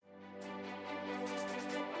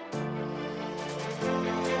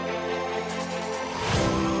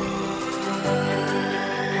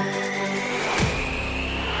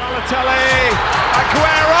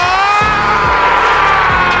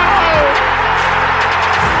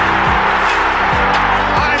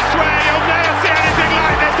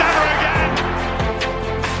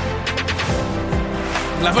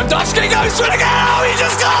Lewandowski goes for it again. Oh, you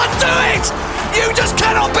just can't do it. You just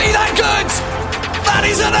cannot be that good. That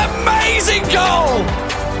is an amazing goal.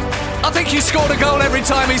 I think he scored a goal every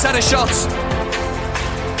time he's had a shot.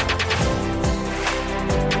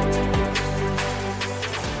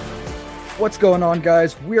 What's going on,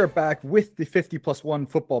 guys? We are back with the 50+1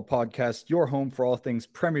 football podcast, your home for all things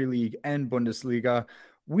Premier League and Bundesliga.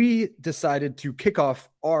 We decided to kick off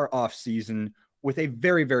our off season with a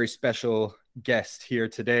very, very special guest here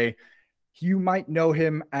today. You might know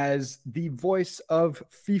him as the voice of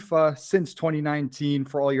FIFA since 2019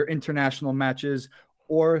 for all your international matches,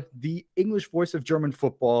 or the English voice of German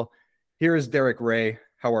football. Here is Derek Ray.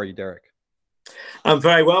 How are you, Derek? I'm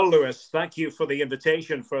very well, Lewis. Thank you for the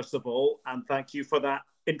invitation, first of all, and thank you for that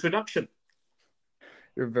introduction.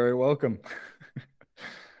 You're very welcome.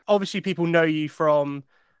 Obviously, people know you from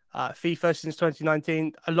FIFA since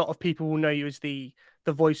 2019. A lot of people will know you as the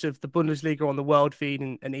voice of the Bundesliga on the World Feed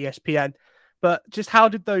and ESPN. But just how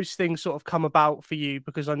did those things sort of come about for you?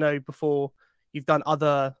 Because I know before you've done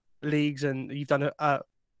other leagues and you've done a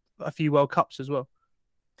few World Cups as well.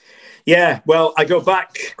 Yeah, well, I go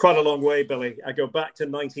back quite a long way, Billy. I go back to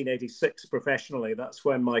 1986 professionally. That's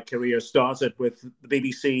when my career started with the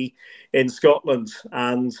BBC in Scotland.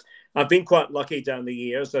 And I've been quite lucky down the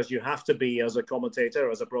years, as you have to be as a commentator,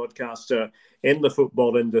 as a broadcaster in the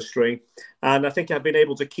football industry. And I think I've been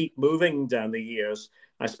able to keep moving down the years.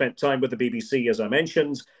 I spent time with the BBC, as I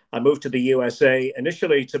mentioned. I moved to the USA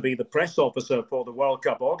initially to be the press officer for the World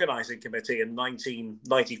Cup Organising Committee in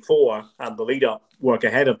 1994 and the lead-up work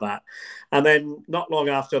ahead of that. And then not long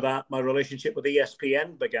after that, my relationship with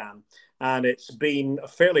ESPN began. And it's been a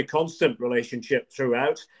fairly constant relationship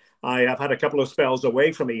throughout. I have had a couple of spells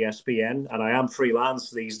away from ESPN, and I am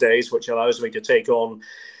freelance these days, which allows me to take on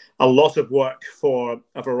a lot of work for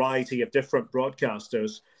a variety of different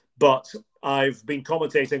broadcasters. But I've been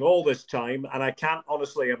commentating all this time, and I can't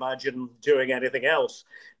honestly imagine doing anything else.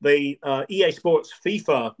 The EA Sports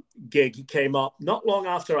FIFA gig came up not long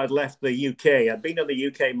after I'd left the UK. I'd been in the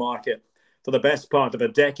UK market for the best part of a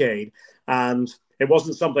decade, and it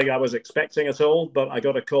wasn't something I was expecting at all, but I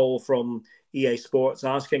got a call from EA Sports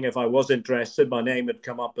asking if I was interested. My name had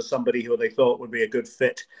come up as somebody who they thought would be a good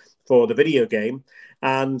fit for the video game.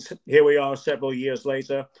 And here we are several years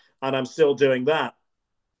later, and I'm still doing that.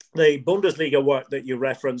 The Bundesliga work that you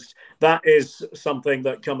referenced, that is something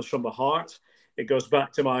that comes from the heart. It goes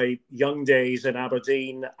back to my young days in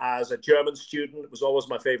Aberdeen as a German student. It was always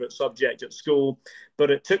my favorite subject at school.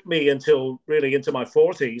 But it took me until really into my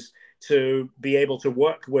 40s to be able to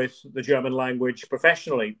work with the German language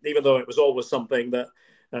professionally, even though it was always something that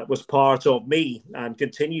was part of me and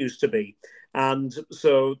continues to be. And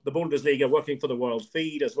so the Bundesliga, working for the World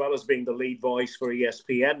Feed, as well as being the lead voice for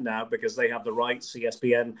ESPN now, because they have the rights,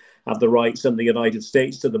 ESPN have the rights in the United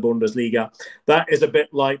States to the Bundesliga. That is a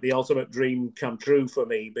bit like the ultimate dream come true for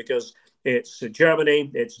me, because it's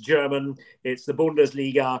Germany, it's German, it's the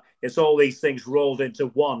Bundesliga, it's all these things rolled into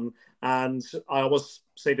one. And I always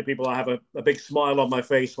say to people, I have a big smile on my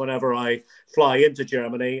face whenever I fly into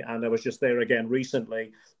Germany. And I was just there again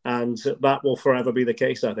recently. And that will forever be the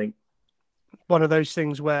case, I think. One of those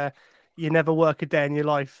things where you never work a day in your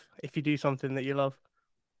life if you do something that you love.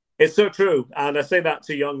 It's so true. And I say that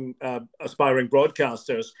to young aspiring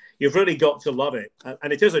broadcasters. You've really got to love it.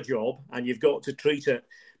 And it is a job, and you've got to treat it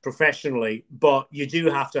professionally, but you do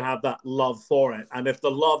have to have that love for it. And if the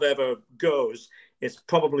love ever goes, it's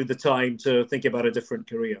probably the time to think about a different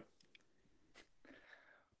career.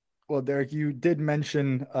 Well, Derek, you did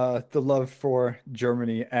mention the love for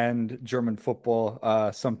Germany and German football,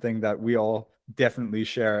 something that we all definitely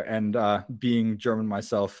share. And being German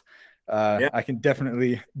myself, I can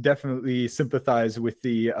definitely sympathize with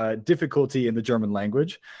the difficulty in the German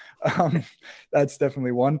language. That's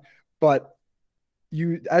definitely one. But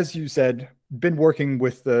you, as you said, been working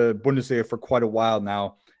with the Bundesliga for quite a while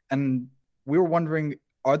now. And we were wondering,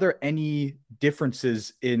 are there any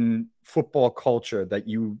differences in football culture that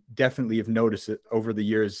you definitely have noticed it over the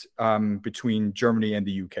years between Germany and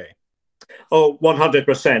the UK? Oh,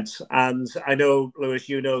 100%. And I know, Lewis,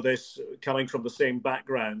 you know this coming from the same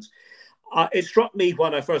background. It struck me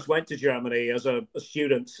when I first went to Germany as a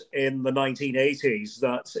student in the 1980s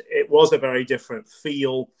that it was a very different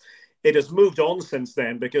feel. It has moved on since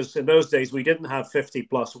then, because in those days we didn't have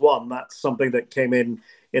 50+1. That's something that came in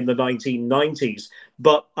the 1990s.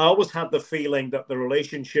 But I always had the feeling that the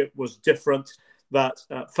relationship was different, that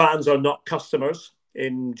fans are not customers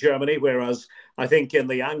in Germany, whereas I think in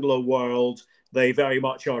the Anglo world, they very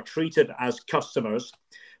much are treated as customers.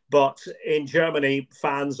 But in Germany,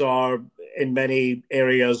 fans are, in many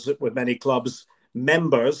areas with many clubs,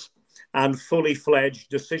 members. and fully fledged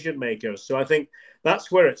decision makers. So I think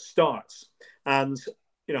that's where it starts. And,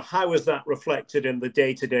 how is that reflected in the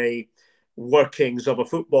day-to-day workings of a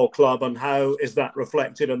football club, and how is that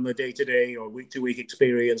reflected in the day-to-day or week-to-week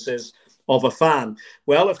experiences of a fan?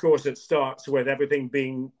 Well, of course, it starts with everything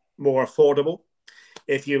being more affordable.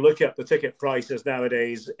 If you look at the ticket prices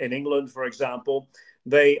nowadays in England, for example,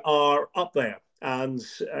 they are up there, and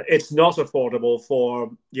it's not affordable for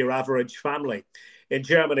your average family. In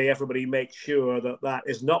Germany, everybody makes sure that that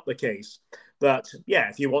is not the case. That,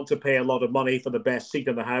 if you want to pay a lot of money for the best seat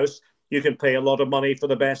in the house, you can pay a lot of money for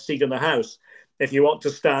the best seat in the house. If you want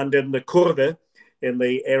to stand in the Kurve, in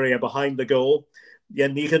the area behind the goal,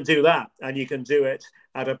 then you can do that, and you can do it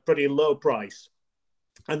at a pretty low price.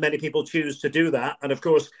 And many people choose to do that. And of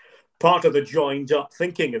course, part of the joined up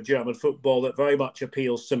thinking of German football that very much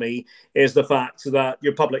appeals to me is the fact that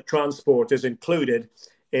your public transport is included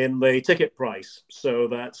in the ticket price. So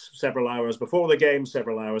that's several hours before the game,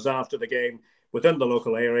 several hours after the game, within the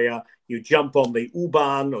local area. You jump on the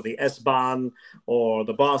U-Bahn or the S-Bahn or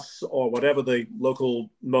the bus or whatever the local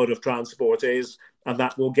mode of transport is, and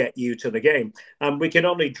that will get you to the game. And we can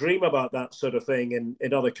only dream about that sort of thing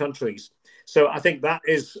in other countries. So I think that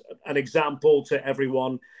is an example to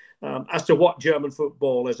everyone as to what German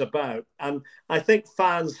football is about. And I think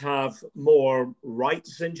fans have more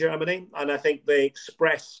rights in Germany, and I think they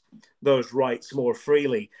express those rights more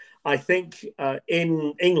freely. I think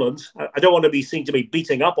in England, I don't want to be seen to be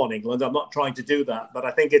beating up on England. I'm not trying to do that, but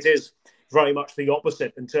I think it is very much the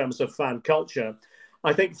opposite in terms of fan culture.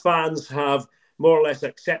 I think fans have more or less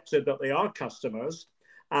accepted that they are customers,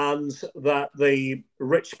 and that the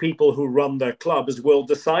rich people who run their clubs will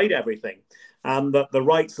decide everything, and that the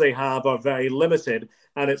rights they have are very limited.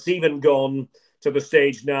 And it's even gone to the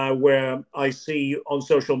stage now where I see on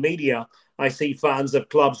social media, I see fans of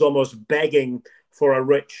clubs almost begging for a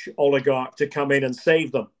rich oligarch to come in and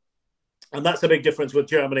save them. And that's a big difference with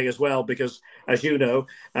Germany as well, because as you know,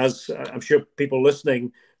 as I'm sure people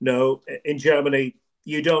listening know, in Germany,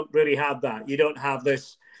 you don't really have that. You don't have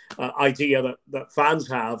this idea that fans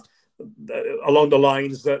have along the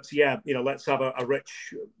lines that, let's have a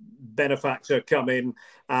rich benefactor come in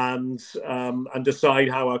and decide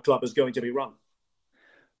how our club is going to be run.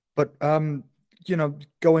 But,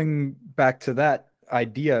 going back to that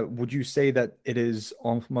idea, would you say that it is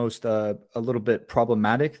almost a little bit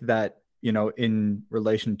problematic that, in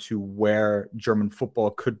relation to where German football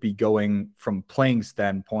could be going from playing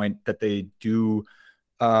standpoint, that they do,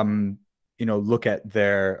 look at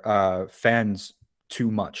their fans too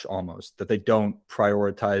much, almost, that they don't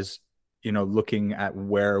prioritize, looking at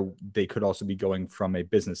where they could also be going from a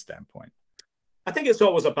business standpoint? I think it's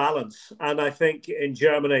always a balance. And I think in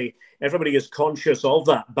Germany, everybody is conscious of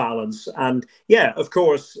that balance. And of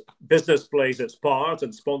course, business plays its part,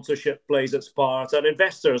 and sponsorship plays its part, and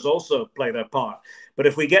investors also play their part. But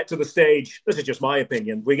if we get to the stage, this is just my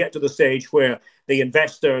opinion, we get to the stage where the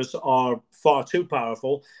investors are far too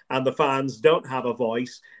powerful and the fans don't have a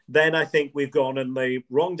voice, then I think we've gone in the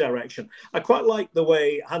wrong direction. I quite like the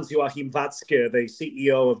way Hans-Joachim Watzke, the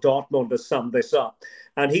CEO of Dortmund, has summed this up.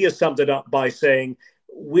 And he has summed it up by saying,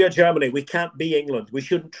 we are Germany. We can't be England. We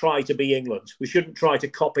shouldn't try to be England. We shouldn't try to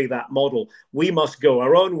copy that model. We must go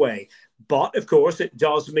our own way. But, of course, it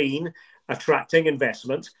does mean attracting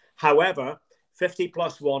investment. However,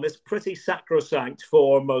 50+1 is pretty sacrosanct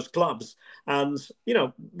for most clubs. And,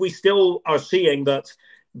 we still are seeing that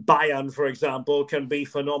Bayern, for example, can be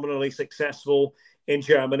phenomenally successful in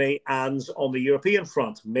Germany and on the European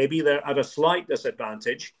front. Maybe they're at a slight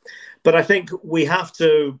disadvantage, but I think we have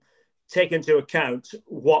to take into account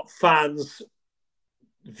what fans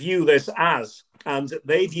view this as. And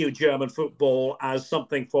they view German football as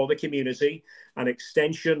something for the community, an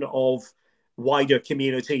extension of wider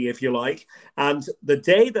community, if you like. And the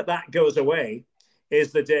day that that goes away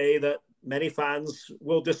is the day that many fans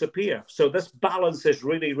will disappear. So this balance is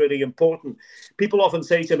really, really important. People often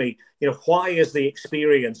say to me, why is the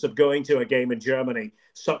experience of going to a game in Germany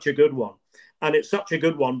such a good one? And it's such a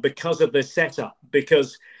good one because of this setup,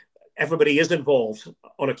 because everybody is involved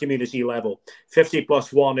on a community level.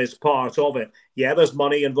 50+1 is part of it. Yeah, there's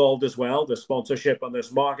money involved as well. There's sponsorship and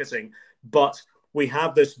there's marketing. But we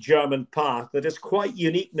have this German path that is quite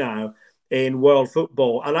unique now in world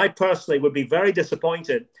football. And I personally would be very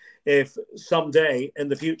disappointed if someday in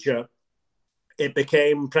the future it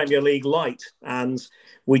became Premier League light and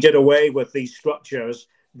we did away with these structures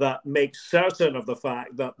that make certain of the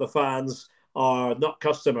fact that the fans are not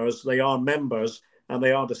customers, they are members, and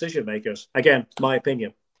they are decision makers. Again, my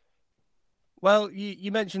opinion. Well,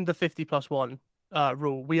 you mentioned the 50+1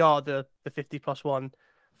 rule. We are the 50+1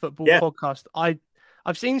 football podcast.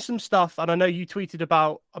 I've seen some stuff, and I know you tweeted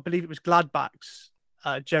about, I believe it was Gladbach's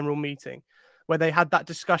general meeting, where they had that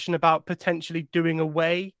discussion about potentially doing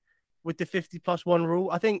away with the 50+1 rule.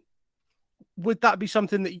 I think, would that be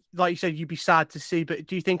something that, like you said, you'd be sad to see, but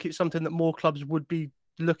do you think it's something that more clubs would be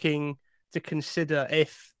looking to consider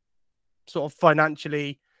if sort of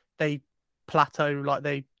financially they plateau like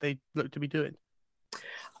they look to be doing?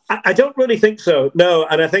 I don't really think so, no.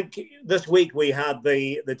 And I think this week we had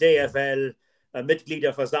the DFL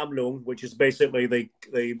Mitgliederversammlung, which is basically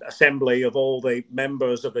the assembly of all the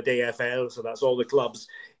members of the DFL. So that's all the clubs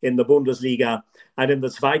in the Bundesliga and in the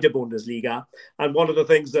Zweite Bundesliga. And one of the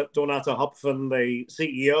things that Donato Hopfen, the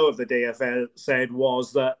CEO of the DFL, said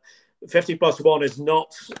was that 50+1 is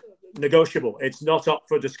not negotiable. It's not up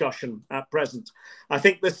for discussion at present. I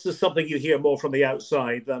think this is something you hear more from the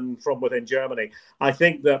outside than from within Germany. I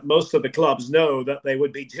think that most of the clubs know that they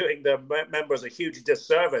would be doing their members a huge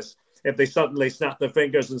disservice if they suddenly snap their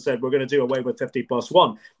fingers and said, we're going to do away with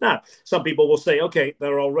 50+1. Now, some people will say, okay,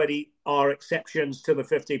 there already are exceptions to the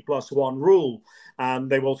 50+1 rule. And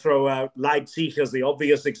they will throw out Leipzig as the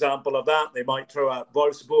obvious example of that. They might throw out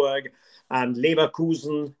Wolfsburg and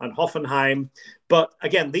Leverkusen and Hoffenheim. But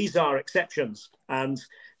again, these are exceptions. And,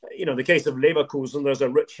 you know, the case of Leverkusen, there's a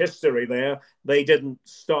rich history there. They didn't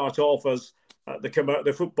start off as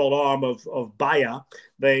the football arm of Bayer.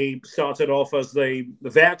 They started off as the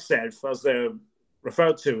Werkself, as they're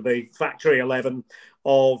referred to, the factory 11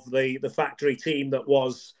 of the factory team that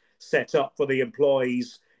was set up for the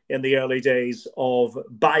employees in the early days of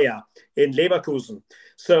Bayer in Leverkusen.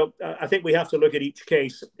 So I think we have to look at each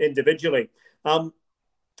case individually.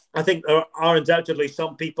 I think there are undoubtedly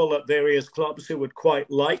some people at various clubs who would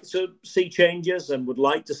quite like to see changes and would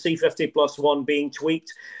like to see 50+1 being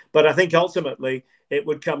tweaked. But I think ultimately it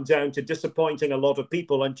would come down to disappointing a lot of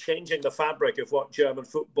people and changing the fabric of what German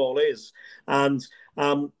football is. And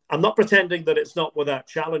I'm not pretending that it's not without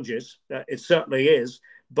challenges. It certainly is.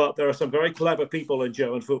 But there are some very clever people in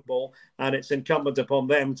German football, and it's incumbent upon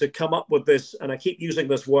them to come up with this, and I keep using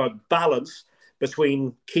this word, balance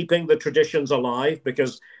between keeping the traditions alive,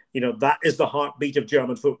 because, you know, that is the heartbeat of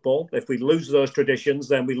German football. If we lose those traditions,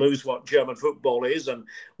 then we lose what German football is, and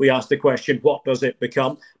we ask the question, what does it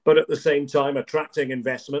become? But at the same time, attracting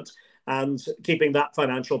investment and keeping that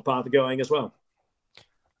financial path going as well.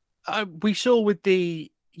 We saw with the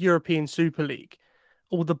European Super League,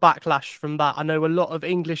 all the backlash from that. I know a lot of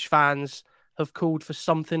English fans have called for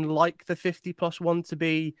something like the 50+1 to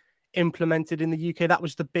be implemented in the UK. That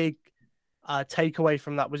was the big takeaway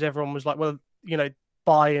from that, was everyone was like, well, you know,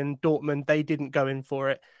 Bayern, Dortmund, they didn't go in for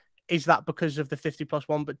it. Is that because of the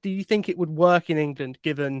 50+1? But do you think it would work in England,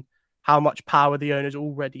 given how much power the owners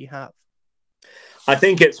already have? I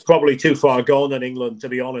think it's probably too far gone in England, to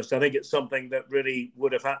be honest. I think it's something that really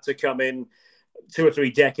would have had to come in 2 or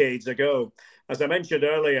 3 decades ago. As I mentioned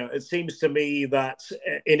earlier, it seems to me that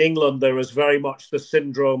in England, there is very much the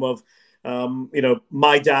syndrome of, you know,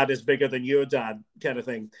 my dad is bigger than your dad kind of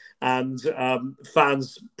thing. And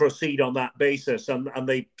fans proceed on that basis, and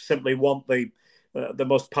they simply want the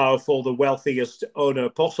most powerful, the wealthiest owner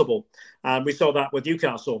possible. And we saw that with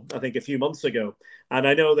Newcastle, I think, a few months ago. And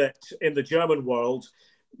I know that in the German world,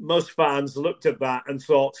 most fans looked at that and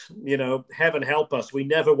thought, you know, heaven help us. We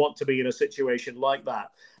never want to be in a situation like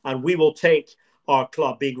that. And we will take our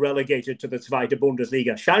club being relegated to the Zweite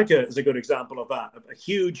Bundesliga. Schalke is a good example of that. A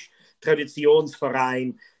huge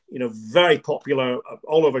Traditionsverein, you know, very popular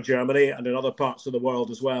all over Germany and in other parts of the world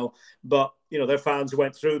as well. But, you know, their fans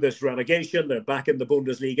went through this relegation. They're back in the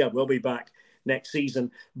Bundesliga. We'll be back next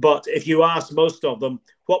season. But if you ask most of them,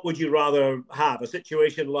 what would you rather have? A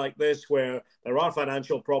situation like this where there are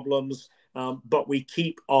financial problems, but we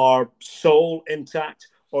keep our soul intact,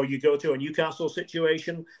 or you go to a Newcastle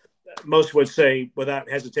situation? Most would say without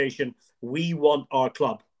hesitation, we want our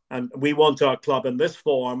club. And we want our club in this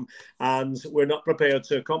form, and we're not prepared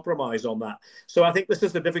to compromise on that. So I think this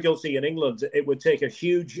is the difficulty in England. It would take a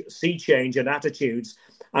huge sea change in attitudes.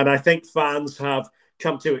 And I think fans have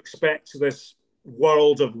come to expect this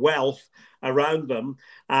world of wealth around them.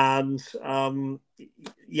 And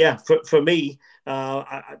yeah, for me,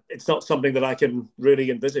 it's not something that I can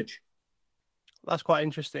really envisage. That's quite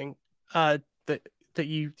interesting that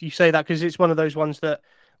you say that, because it's one of those ones that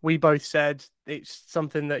we both said it's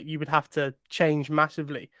something that you would have to change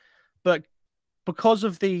massively. But because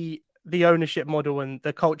of the ownership model and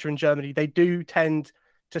the culture in Germany, they do tend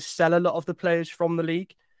to sell a lot of the players from the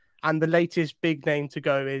league. And the latest big name to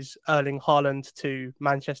go is Erling Haaland to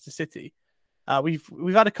Manchester City.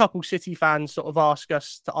 We've had a couple City fans sort of ask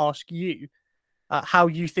us to ask you how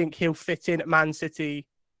you think he'll fit in at Man City.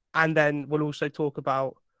 And then we'll also talk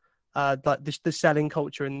about like the selling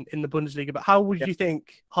culture in the Bundesliga. But how would you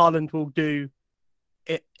think Haaland will do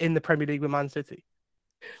it in the Premier League with Man City?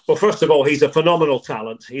 Well, first of all, he's a phenomenal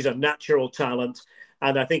talent. He's a natural talent.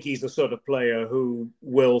 And I think he's the sort of player who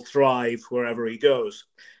will thrive wherever he goes.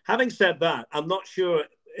 Having said that, I'm not sure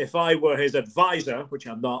if I were his advisor, which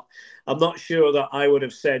I'm not sure that I would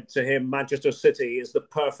have said to him, Manchester City is the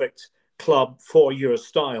perfect club for your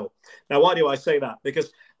style. Now, why do I say that?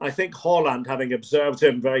 Because I think Haaland, having observed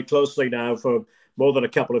him very closely now for more than a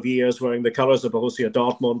couple of years wearing the colours of Borussia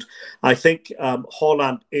Dortmund, I think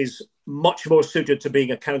Haaland is much more suited to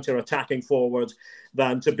being a counter-attacking forward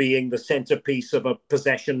than to being the centrepiece of a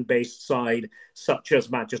possession-based side such as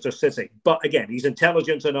Manchester City. But again, he's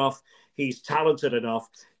intelligent enough, he's talented enough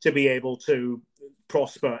to be able to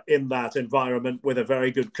prosper in that environment with a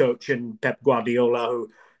very good coach in Pep Guardiola, who,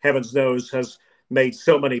 heavens knows, has made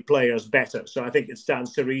so many players better. So I think it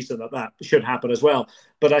stands to reason that that should happen as well.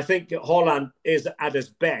 But I think Haaland is at his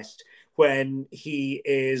best when he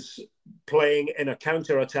is playing in a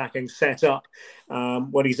counter-attacking setup,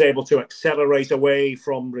 when he's able to accelerate away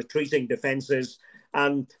from retreating defences.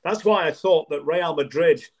 And that's why I thought that Real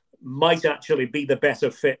Madrid might actually be the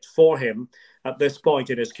better fit for him at this point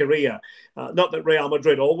in his career. Not that Real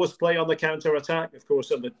Madrid always play on the counter-attack. Of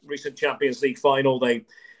course, in the recent Champions League final, they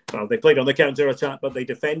played on the counter-attack, but they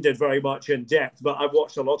defended very much in depth. But I've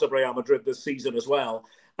watched a lot of Real Madrid this season as well.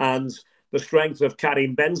 And the strength of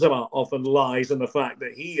Karim Benzema often lies in the fact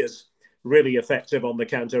that he is really effective on the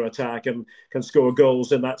counter-attack and can score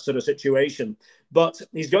goals in that sort of situation. But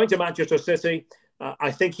he's going to Manchester City.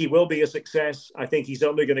 I think he will be a success. I think he's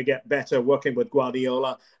only going to get better working with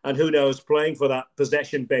Guardiola. And who knows, playing for that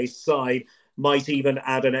possession-based side might even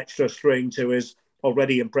add an extra string to his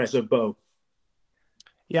already impressive bow.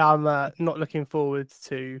 Yeah, I'm not looking forward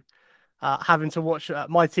to having to watch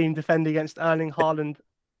my team defend against Erling Haaland.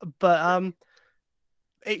 But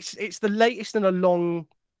it's the latest in a long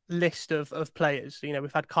list of players. You know,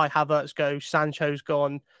 we've had Kai Havertz go, Sancho's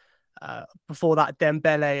gone. Before that,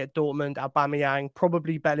 Dembele at Dortmund, Aubameyang,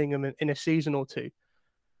 probably Bellingham in a season or two.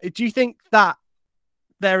 Do you think that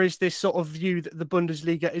there is this sort of view that the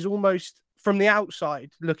Bundesliga is almost, from the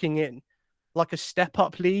outside looking in, like a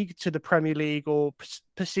step-up league to the Premier League or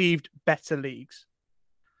perceived better leagues?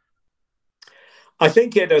 I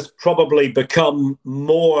think it has probably become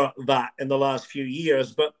more that in the last few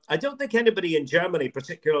years, but I don't think anybody in Germany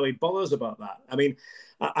particularly bothers about that. I mean,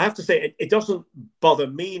 I have to say it doesn't bother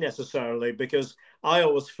me necessarily, because I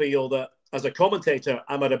always feel that as a commentator,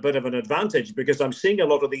 I'm at a bit of an advantage because I'm seeing a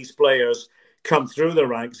lot of these players come through the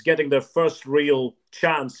ranks, getting their first real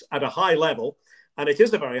chance at a high level. And it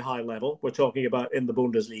is a very high level we're talking about in the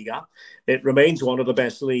Bundesliga. It remains one of the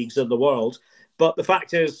best leagues in the world. But the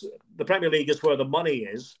fact is, the Premier League is where the money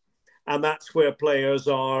is. And that's where players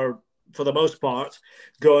are, for the most part,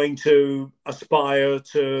 going to aspire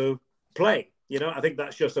to play. You know, I think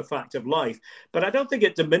that's just a fact of life. But I don't think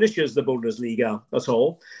it diminishes the Bundesliga at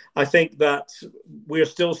all. I think that we're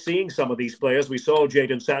still seeing some of these players. We saw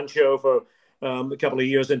Jadon Sancho for a couple of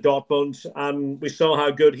years in Dortmund, and we saw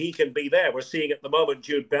how good he can be there. We're seeing at the moment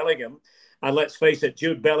Jude Bellingham. And let's face it,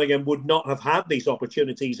 Jude Bellingham would not have had these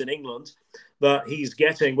opportunities in England that he's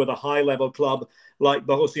getting with a high-level club like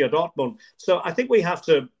Borussia Dortmund. So I think we have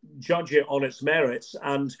to judge it on its merits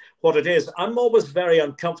and what it is. I'm always very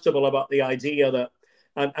uncomfortable about the idea that,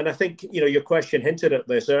 and I think, you know, your question hinted at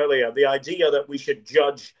this earlier, the idea that we should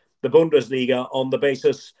judge the Bundesliga on the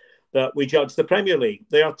basis that we judge the Premier League.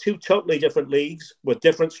 They are two totally different leagues with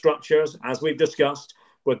different structures, as we've discussed,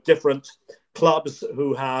 with different clubs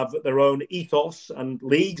who have their own ethos, and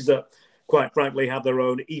leagues that, quite frankly, have their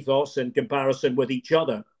own ethos in comparison with each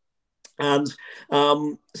other. And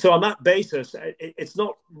so on that basis, it's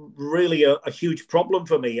not really a huge problem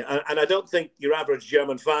for me. And I don't think your average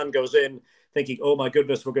German fan goes in thinking, oh, my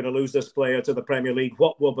goodness, we're going to lose this player to the Premier League.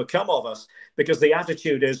 What will become of us? Because the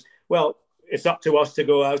attitude is, well, it's up to us to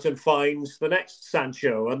go out and find the next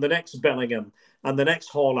Sancho and the next Bellingham and the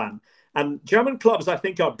next Haaland. And German clubs, I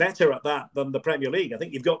think, are better at that than the Premier League. I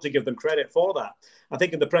think you've got to give them credit for that. I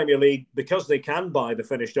think in the Premier League, because they can buy the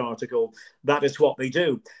finished article, that is what they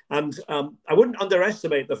do. And I wouldn't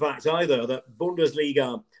underestimate the fact either that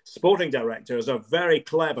Bundesliga sporting directors are very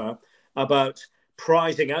clever about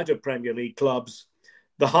prizing out of Premier League clubs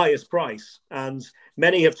the highest price. And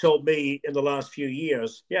many have told me in the last few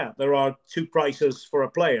years, yeah, there are two prices for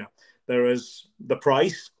a player. There is the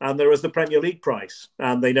price and there is the Premier League price.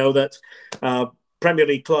 And they know that Premier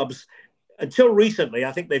League clubs, until recently,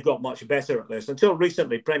 I think they've got much better at this. Until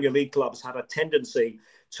recently, Premier League clubs had a tendency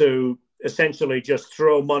to essentially just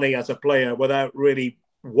throw money at a player without really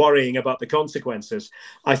worrying about the consequences.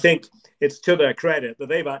 I think it's to their credit that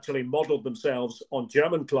they've actually modelled themselves on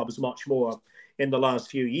German clubs much more in the last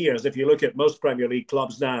few years. If you look at most Premier League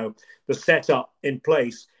clubs now, the setup in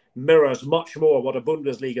place mirrors much more what a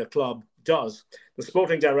Bundesliga club does. The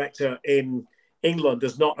sporting director in England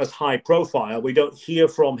is not as high profile. We don't hear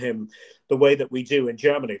from him the way that we do in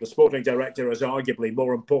Germany. The sporting director is arguably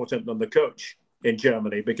more important than the coach in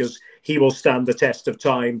Germany because he will stand the test of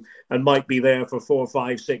time and might be there for 4,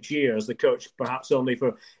 5, 6 years. The coach perhaps only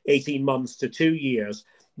for 18 months to 2 years.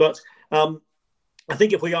 But I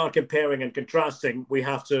think if we are comparing and contrasting, we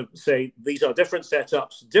have to say these are different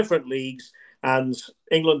setups, different leagues, and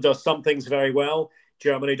England does some things very well.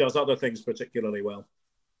 Germany does other things particularly well.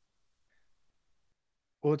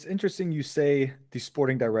 Well, it's interesting you say the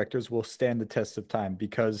sporting directors will stand the test of time,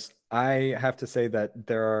 because I have to say that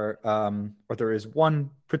there is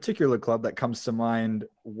one particular club that comes to mind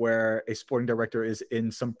where a sporting director is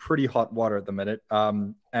in some pretty hot water at the minute.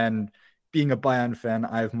 And being a Bayern fan,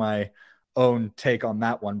 I have my own take on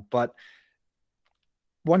that one. But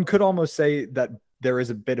one could almost say that there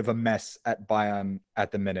is a bit of a mess at Bayern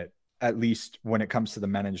at the minute, at least when it comes to the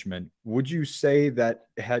management. Would you say that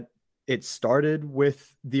it started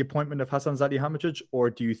with the appointment of Hasan Salihamidzic, or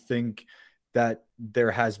do you think that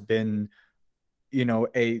there has been,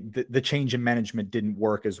 the change in management didn't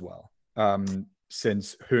work as well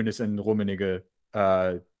since Hoeneß and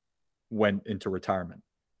Rummenigge went into retirement?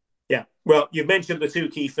 Yeah, well, you mentioned the two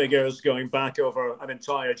key figures going back over an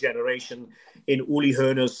entire generation in Uli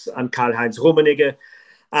Hoeneß and Karl-Heinz Rummenigge.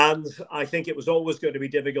 And I think it was always going to be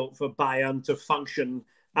difficult for Bayern to function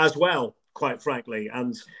as well, quite frankly.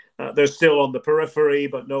 And they're still on the periphery,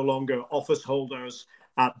 but no longer office holders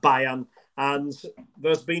at Bayern. And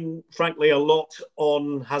there's been, frankly, a lot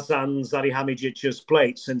on Hasan Salihamidzic's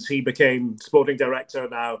plate since he became sporting director,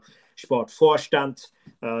 now Sportvorstand,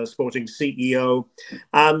 sporting CEO.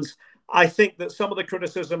 And I think that some of the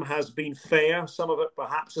criticism has been fair. Some of it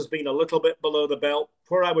perhaps has been a little bit below the belt.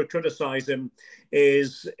 Where I would criticize him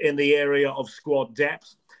is in the area of squad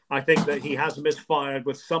depth. I think that he has misfired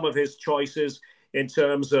with some of his choices in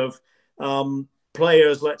terms of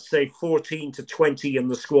players, let's say 14 to 20 in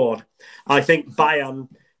the squad. I think Bayern,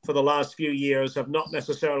 for the last few years, have not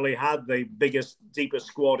necessarily had the biggest, deepest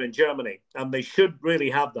squad in Germany. And they should really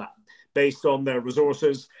have that, based on their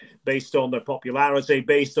resources, based on their popularity,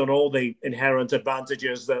 based on all the inherent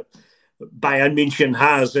advantages that Bayern München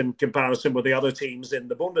has in comparison with the other teams in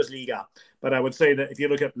the Bundesliga. But I would say that if you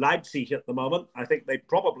look at Leipzig at the moment, I think they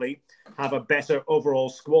probably have a better overall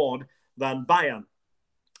squad than Bayern.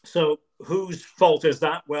 So whose fault is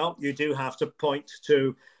that? Well, you do have to point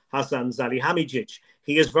to Hasan Salihamidzic.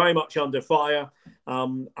 He is very much under fire.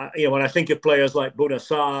 When I think of players like Bouna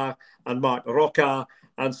Sarr and Marc Roca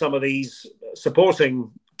and some of these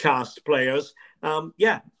supporting cast players,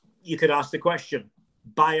 you could ask the question,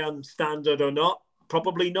 Bayern standard or not?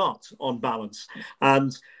 Probably not, on balance.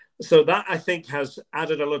 And so that, I think, has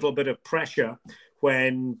added a little bit of pressure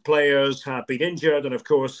when players have been injured. And of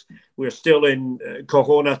course, we're still in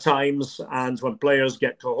Corona times. And when players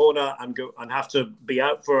get Corona and go and have to be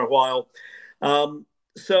out for a while.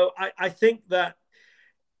 So I think that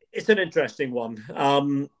it's an interesting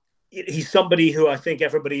one. He's somebody who I think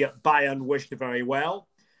everybody at Bayern wished very well.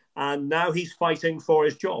 And now he's fighting for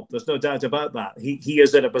his job. There's no doubt about that. He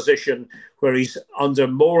is in a position where he's under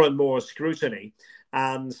more and more scrutiny.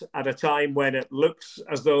 And at a time when it looks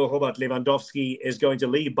as though Robert Lewandowski is going to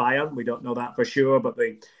leave Bayern, we don't know that for sure, but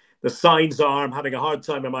the signs are, I'm having a hard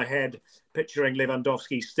time in my head picturing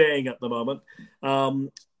Lewandowski staying at the moment.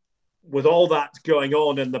 With all that going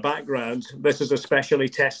on in the background, this is especially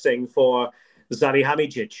testing for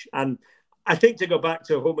Salihamidzic. And I think, to go back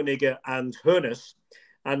to Rummenigge and Hoeneß,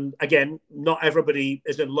 and again, not everybody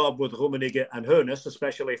is in love with Rummenigge and Hoeneß,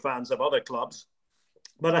 especially fans of other clubs.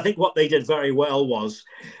 But I think what they did very well was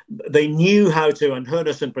they knew how to, and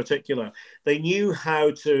Hoeneß in particular, they knew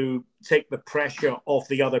how to take the pressure off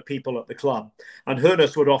the other people at the club. And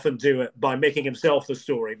Hoeneß would often do it by making himself the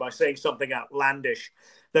story, by saying something outlandish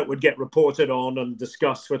that would get reported on and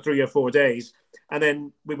discussed for 3 or 4 days. And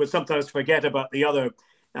then we would sometimes forget about the other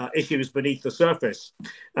issues beneath the surface.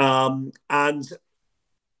 And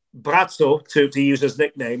Brazzo, to use his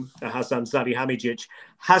nickname, Hasan Salihamidzic,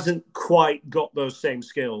 hasn't quite got those same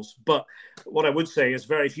skills. But what I would say is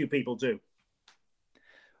very few people do.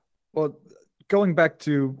 Well, going back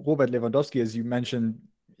to Robert Lewandowski, as you mentioned,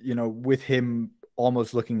 with him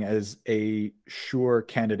almost looking as a sure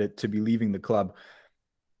candidate to be leaving the club,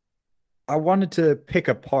 I wanted to pick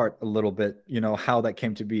apart a little bit, how that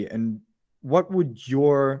came to be. And what would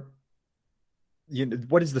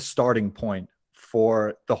what is the starting point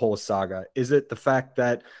for the whole saga? Is it the fact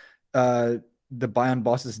that the Bayern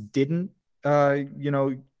bosses didn't,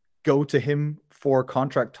 go to him for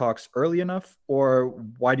contract talks early enough? Or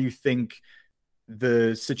why do you think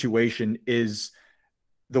the situation is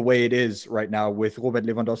the way it is right now, with Robert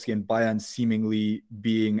Lewandowski and Bayern seemingly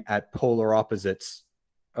being at polar opposites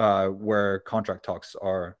where contract talks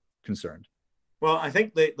are concerned? Well, I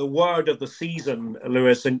think the word of the season,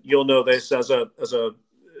 Lewis, and you'll know this as a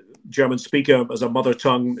German speaker, as a mother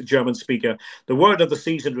tongue German speaker, the word of the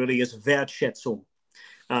season really is Wertschätzung.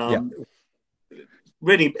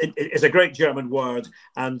 Really, it's a great German word.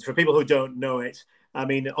 And for people who don't know it, I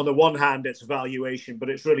mean, on the one hand, it's valuation, but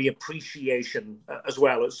it's really appreciation as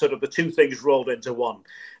well. It's sort of the two things rolled into one.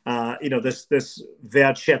 This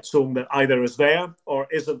Wertschätzung that either is there or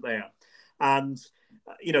isn't there. And,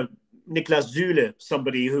 Niklas Süle,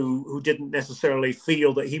 somebody who didn't necessarily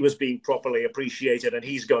feel that he was being properly appreciated, and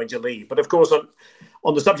he's going to leave. But of course,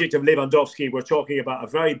 on the subject of Lewandowski, we're talking about a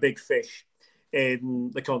very big fish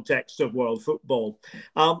in the context of world football.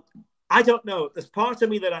 I don't know. There's part of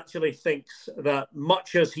me that actually thinks that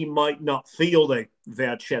much as he might not feel the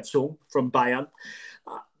Wertschätzung from Bayern,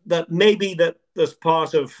 that maybe that there's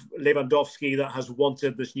part of Lewandowski that has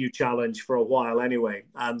wanted this new challenge for a while anyway.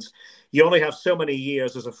 And you only have so many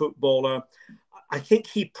years as a footballer. I think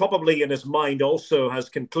he probably in his mind also has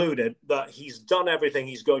concluded that he's done everything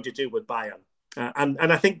he's going to do with Bayern. And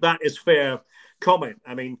I think that is fair comment.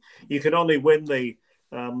 I mean, you can only win the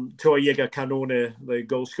Torjägerkanone, the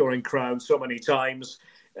goal-scoring crown, so many times.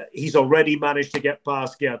 He's already managed to get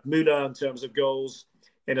past Gerd Müller in terms of goals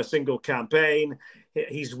in a single campaign.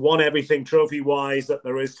 He's won everything trophy-wise that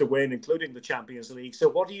there is to win, including the Champions League. So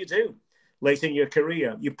what do you do late in your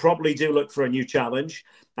career? You probably do look for a new challenge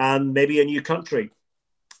and maybe a new country.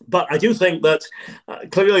 But I do think that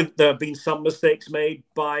clearly there have been some mistakes made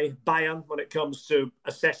by Bayern when it comes to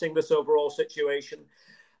assessing this overall situation.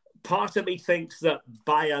 Part of me thinks that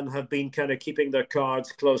Bayern have been kind of keeping their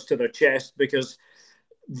cards close to their chest because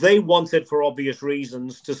they wanted, for obvious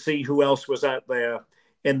reasons, to see who else was out there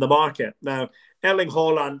in the market. Now, Erling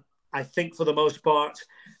Haaland, I think for the most part,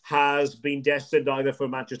 has been destined either for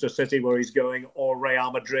Manchester City, where he's going, or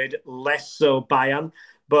Real Madrid, less so Bayern.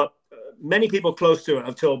 But many people close to it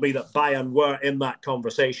have told me that Bayern were in that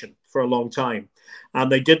conversation for a long time.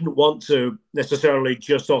 And they didn't want to necessarily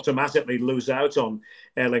just automatically lose out on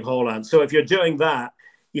Erling Haaland. So if you're doing that,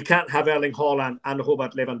 you can't have Erling Haaland and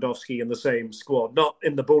Robert Lewandowski in the same squad, not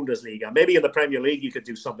in the Bundesliga. Maybe in the Premier League you could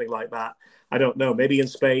do something like that. I don't know, maybe in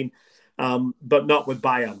Spain, but not with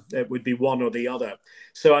Bayern. It would be one or the other.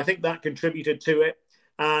 So I think that contributed to it.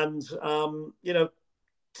 And,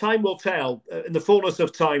 time will tell. In the fullness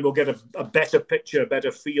of time, we'll get a better picture, a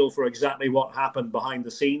better feel for exactly what happened behind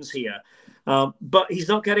the scenes here. But he's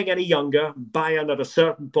not getting any younger. Bayern at a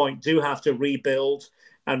certain point do have to rebuild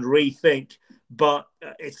and rethink. But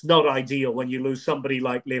it's not ideal when you lose somebody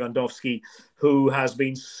like Lewandowski, who has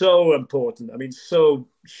been so important. I mean, so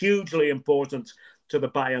hugely important to the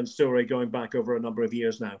Bayern story going back over a number of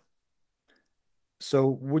years now. So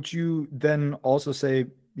would you then also say,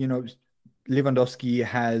 Lewandowski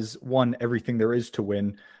has won everything there is to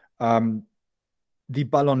win? The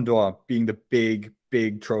Ballon d'Or being the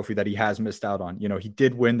big trophy that he has missed out on. He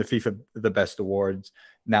did win the FIFA The Best Awards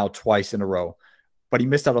now twice in a row, but he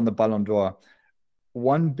missed out on the Ballon d'Or.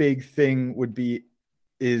 One big thing do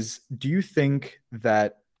you think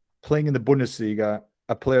that playing in the Bundesliga,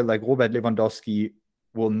 a player like Robert Lewandowski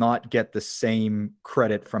will not get the same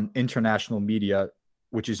credit from international media,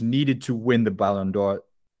 which is needed to win the Ballon d'Or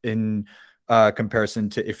in comparison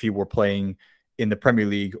to if he were playing in the Premier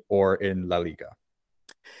League or in La Liga?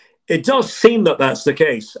 It does seem that that's the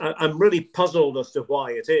case. I'm really puzzled as to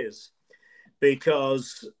why it is,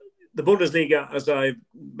 because the Bundesliga, as I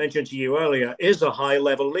mentioned to you earlier, is a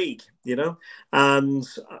high-level league, and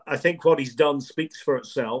I think what he's done speaks for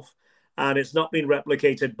itself, and it's not been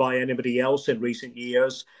replicated by anybody else in recent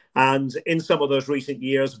years. And in some of those recent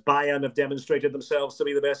years, Bayern have demonstrated themselves to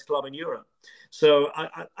be the best club in Europe. So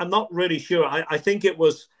I'm not really sure. I think it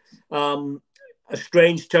was a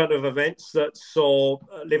strange turn of events that saw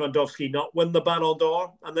Lewandowski not win the Ballon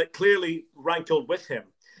d'Or, and that clearly rankled with him.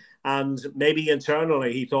 And maybe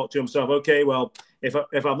internally he thought to himself, okay, well, if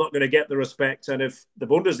I'm not going to get the respect, and if the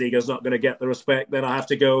Bundesliga is not going to get the respect, then I have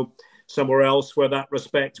to go somewhere else where that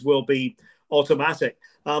respect will be automatic.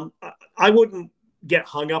 I wouldn't get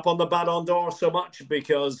hung up on the Ballon d'Or so much,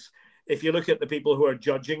 because if you look at the people who are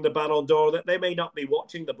judging the Ballon d'Or, that they may not be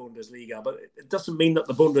watching the Bundesliga, but it doesn't mean that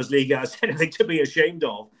the Bundesliga has anything to be ashamed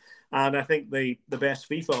of. And I think the best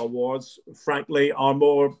FIFA awards, frankly, are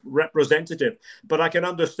more representative. But I can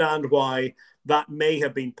understand why that may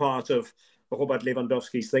have been part of Robert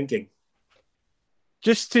Lewandowski's thinking.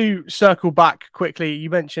 Just to circle back quickly, you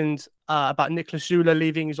mentioned about Niklas Süle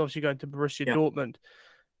leaving. He's obviously going to Borussia Dortmund.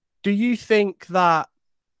 Do you think that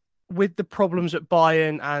with the problems at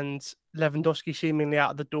Bayern and Lewandowski seemingly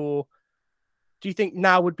out of the door, do you think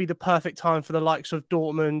now would be the perfect time for the likes of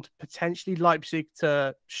Dortmund, potentially Leipzig,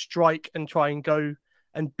 to strike and try and go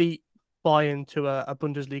and beat Bayern to a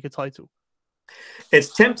Bundesliga title?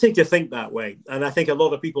 It's tempting to think that way. And I think a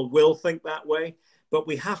lot of people will think that way. But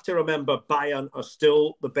we have to remember Bayern are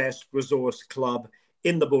still the best resource club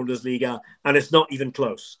in the Bundesliga, and it's not even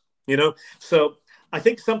close, So I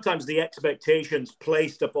think sometimes the expectations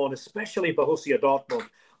placed upon, especially Borussia Dortmund,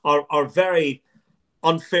 are very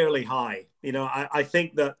unfairly high. I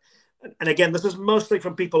think that, and again, this is mostly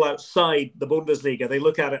from people outside the Bundesliga. They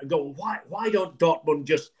look at it and go, why don't Dortmund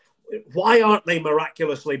why aren't they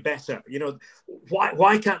miraculously better?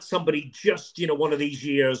 Why can't somebody just, one of these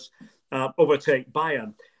years overtake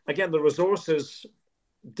Bayern? Again, the resources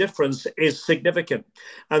difference is significant.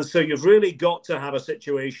 And so you've really got to have a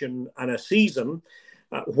situation and a season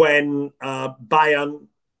when Bayern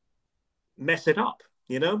mess it up,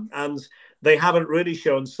 and they haven't really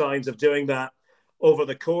shown signs of doing that over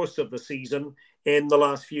the course of the season in the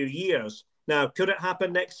last few years. Now, could it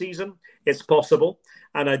happen next season? It's possible.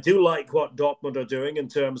 And I do like what Dortmund are doing in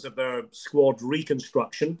terms of their squad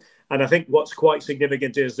reconstruction. And I think what's quite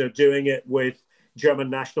significant is they're doing it with German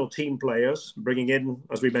national team players, bringing in,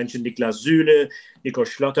 as we mentioned, Niklas Süle, Nico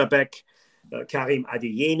Schlotterbeck, Karim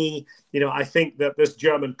Adeyemi. I think that this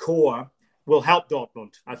German core will help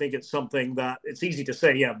Dortmund. I think it's something that it's easy to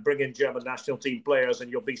say, bring in German national team players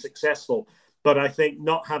and you'll be successful. But I think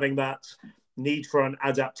not having that need for an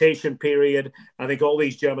adaptation period, I think all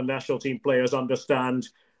these German national team players understand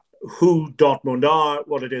who Dortmund are,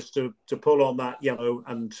 what it is to pull on that yellow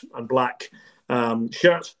and black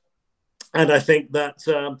shirt. And I think that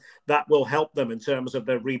that will help them in terms of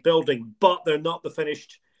their rebuilding. But they're not the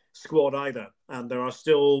finished squad either. And there are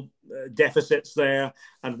still deficits there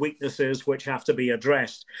and weaknesses which have to be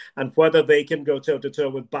addressed. And whether they can go toe-to-toe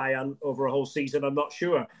with Bayern over a whole season, I'm not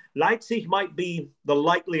sure. Leipzig might be the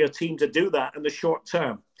likelier team to do that in the short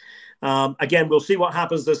term. Again, we'll see what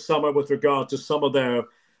happens this summer with regard to some of their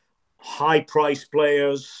high-priced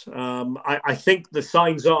players. I think the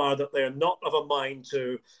signs are that they're not of a mind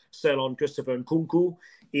to sell on Christopher Nkunku,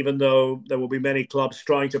 even though there will be many clubs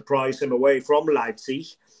trying to price him away from Leipzig.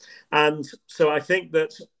 And so I think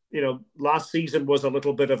that, last season was a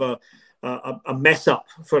little bit of a mess up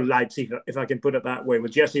for Leipzig, if I can put it that way,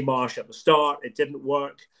 with Jesse Marsch at the start. It didn't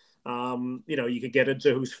work. You could get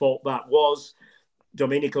into whose fault that was.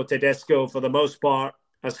 Domenico Tedesco, for the most part,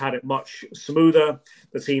 has had it much smoother.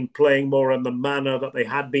 The team playing more in the manner that they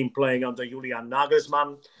had been playing under Julian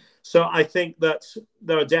Nagelsmann. So I think that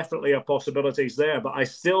there are definitely possibilities there, but I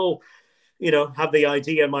still, have the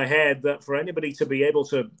idea in my head that for anybody to be able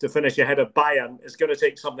to finish ahead of Bayern is going to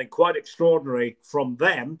take something quite extraordinary from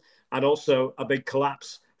them and also a big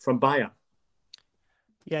collapse from Bayern.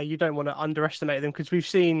 Yeah, you don't want to underestimate them because we've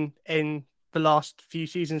seen in the last few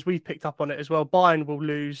seasons, we've picked up on it as well. Bayern will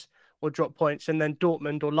lose or drop points, and then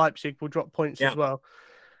Dortmund or Leipzig will drop points as well.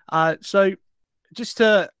 So just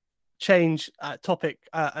to change topic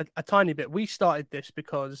a tiny bit, we started this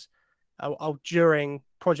because during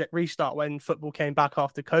Project Restart, when football came back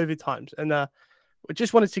after COVID times, and we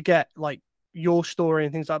just wanted to get your story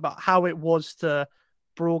and things like that, how it was to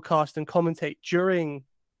broadcast and commentate during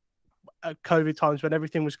COVID times when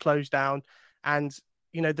everything was closed down, and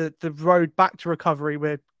the road back to recovery,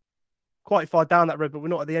 we're quite far down that road, but we're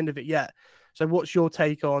not at the end of it yet. So what's your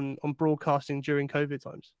take on broadcasting during COVID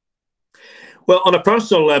times? Well, on a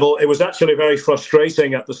personal level, it was actually very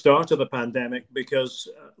frustrating at the start of the pandemic because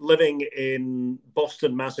living in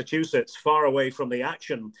Boston, Massachusetts, far away from the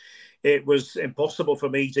action, it was impossible for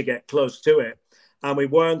me to get close to it. And we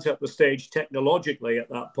weren't at the stage technologically at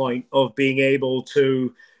that point of being able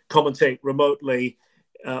to commentate remotely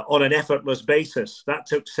on an effortless basis. That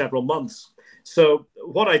took several months. So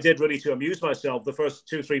what I did really to amuse myself the first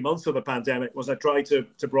 2-3 months of the pandemic was I tried to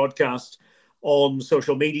broadcast on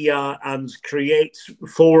social media and create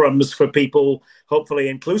forums for people, hopefully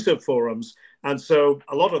inclusive forums. And so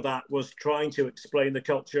a lot of that was trying to explain the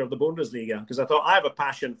culture of the Bundesliga, because I thought I have a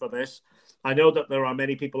passion for this. I know that there are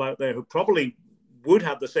many people out there who probably would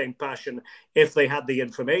have the same passion if they had the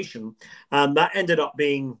information. And that ended up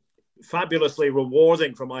being fabulously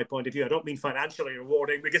rewarding from my point of view. I don't mean financially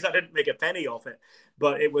rewarding because I didn't make a penny off it,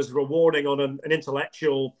 but it was rewarding on an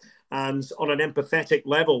intellectual and on an empathetic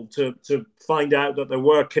level to find out that there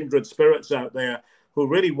were kindred spirits out there who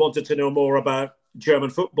really wanted to know more about German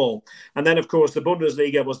football. And then, of course, the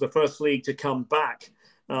Bundesliga was the first league to come back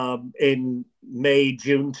in May,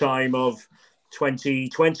 June time of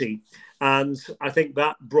 2020. And I think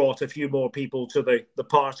that brought a few more people to the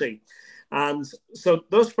party. And so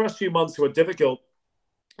those first few months were difficult.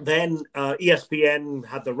 Then ESPN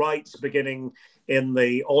had the rights beginning in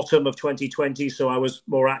the autumn of 2020, so I was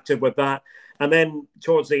more active with that. And then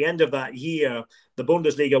towards the end of that year, the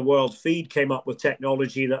Bundesliga World Feed came up with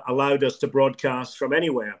technology that allowed us to broadcast from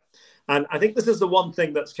anywhere. And I think this is the one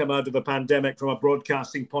thing that's come out of the pandemic from a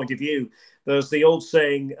broadcasting point of view. There's the old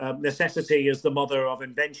saying, necessity is the mother of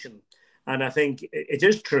invention. And I think it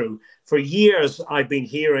is true. For years, I've been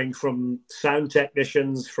hearing from sound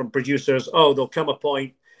technicians, from producers, there'll come a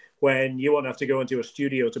point when you won't have to go into a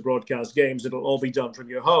studio to broadcast games. It'll all be done from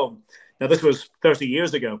your home. Now, this was 30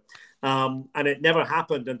 years ago, and it never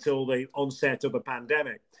happened until the onset of the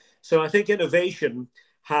pandemic. So I think innovation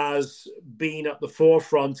has been at the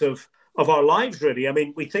forefront of our lives, really. I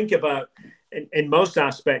mean, we think about, in most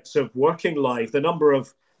aspects of working life, the number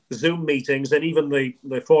of Zoom meetings, and even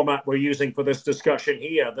the format we're using for this discussion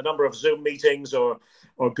here, the number of Zoom meetings or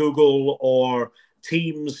Google or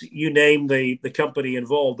Teams, you name the company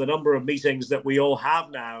involved, the number of meetings that we all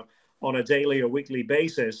have now on a daily or weekly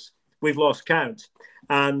basis, we've lost count.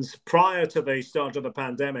 And prior to the start of the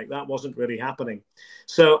pandemic, that wasn't really happening.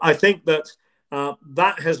 So I think that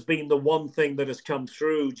that has been the one thing that has come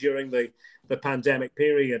through during the pandemic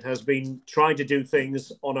period, has been trying to do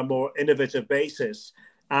things on a more innovative basis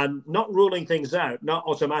and not ruling things out, not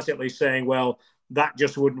automatically saying, well, that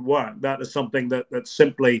just wouldn't work. That is something that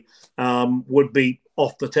simply would be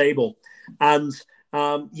off the table. And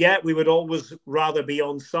we would always rather be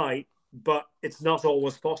on site, but it's not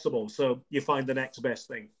always possible. So you find the next best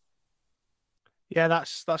thing. Yeah,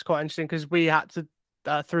 that's quite interesting, because we had to,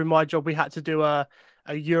 through my job, we had to do a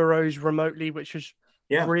Euros remotely, which was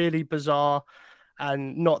really bizarre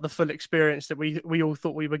and not the full experience that we all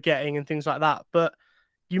thought we were getting and things like that. But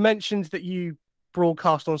you mentioned that you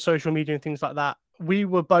broadcast on social media and things like that. We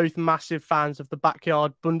were both massive fans of the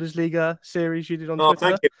Backyard Bundesliga series you did on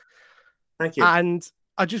Twitter. Thank you. And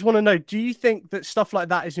I just want to know, do you think that stuff like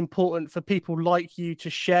that is important for people like you to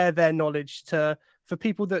share their knowledge for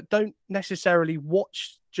people that don't necessarily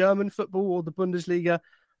watch German football or the Bundesliga,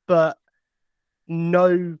 but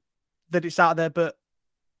know that it's out there? But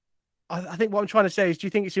I think what I'm trying to say is, do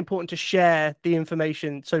you think it's important to share the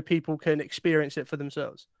information so people can experience it for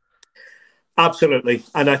themselves? Absolutely.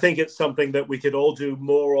 And I think it's something that we could all do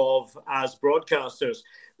more of as broadcasters.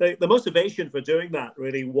 The motivation for doing that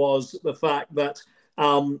really was the fact that,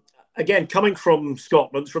 again, coming from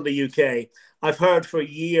Scotland, from the UK, I've heard for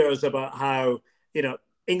years about how,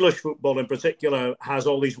 English football in particular has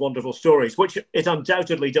all these wonderful stories, which it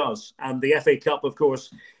undoubtedly does. And the FA Cup, of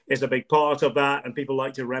course, is a big part of that. And people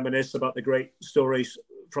like to reminisce about the great stories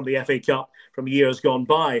from the FA Cup from years gone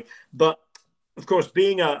by. But of course,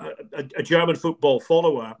 being a German football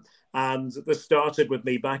follower, and this started with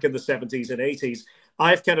me back in the 70s and 80s,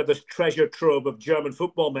 I have kind of this treasure trove of German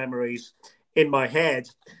football memories in my head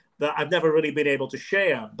that I've never really been able to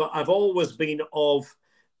share. But I've always been of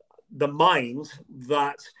the mind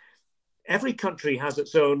that every country has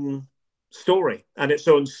its own story and its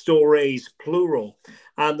own stories, plural.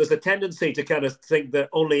 And there's a tendency to kind of think that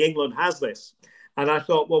only England has this. And I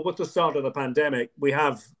thought, well, with the start of the pandemic, we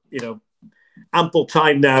have, ample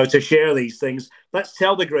time now to share these things. Let's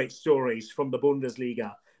tell the great stories from the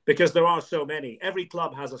Bundesliga, because there are so many. Every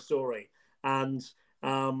club has a story, and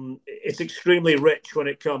it's extremely rich when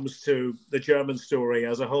it comes to the German story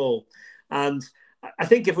as a whole. And I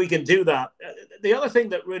think if we can do that, the other thing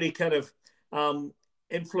that really kind of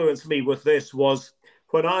influenced me with this was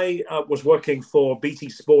when I was working for BT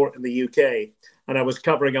Sport in the UK, and I was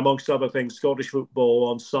covering, amongst other things, Scottish football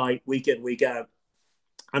on site week in, week out.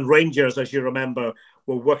 And Rangers, as you remember,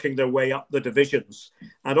 were working their way up the divisions.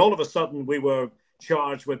 And all of a sudden, we were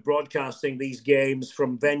charged with broadcasting these games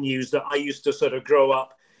from venues that I used to sort of grow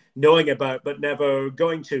up knowing about, but never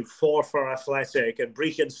going to. Forfar Athletic and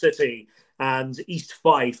Brechin City and East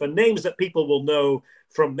Fife, and names that people will know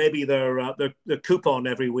from maybe their coupon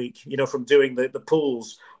every week, from doing the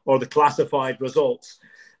pools or the classified results.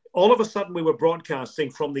 All of a sudden, we were broadcasting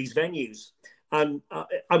from these venues. And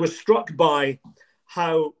I was struck by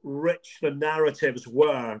how rich the narratives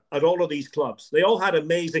were at all of these clubs. They all had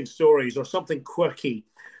amazing stories or something quirky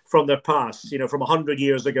from their past, from 100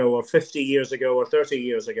 years ago or 50 years ago or 30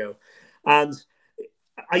 years ago. And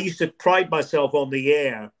I used to pride myself on the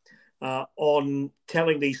air on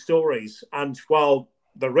telling these stories. And while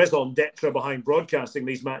the raison d'etre behind broadcasting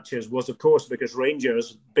these matches was, of course, because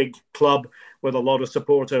Rangers, big club with a lot of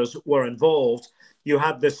supporters, were involved, you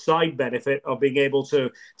had this side benefit of being able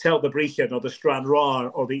to tell the Brechin or the Stranraer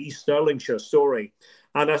or the East Stirlingshire story.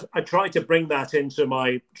 And I tried to bring that into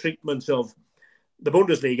my treatment of the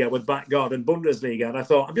Bundesliga with Backgarden Bundesliga. And I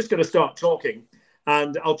thought, I'm just going to start talking.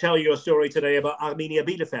 And I'll tell you a story today about Arminia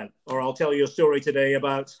Bielefeld, or I'll tell you a story today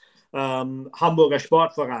about Hamburger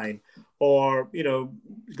Sportverein, or,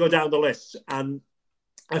 go down the list. And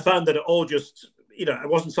I found that it all just, it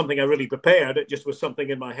wasn't something I really prepared. It just was something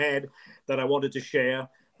in my head that I wanted to share.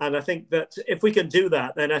 And I think that if we can do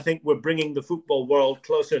that, then I think we're bringing the football world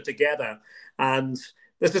closer together. And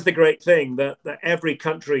this is the great thing, that every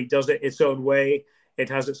country does it its own way. It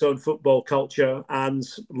has its own football culture, and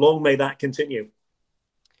long may that continue.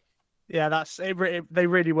 Yeah, that's it. They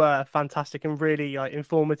really were fantastic and really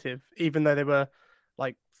informative, even though they were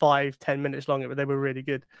 5-10 minutes long, but they were really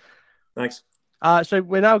good. Thanks. So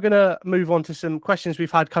we're now going to move on to some questions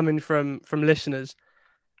we've had coming from listeners,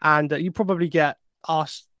 and you probably get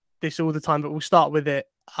asked this all the time, but we'll start with it.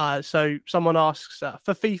 So someone asks,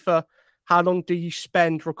 for FIFA, how long do you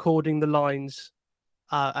spend recording the lines,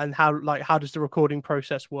 and how does the recording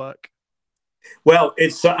process work? Well,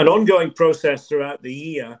 it's an ongoing process throughout the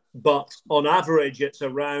year, but on average, it's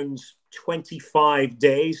around 25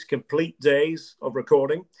 days, complete days of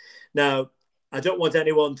recording. Now, I don't want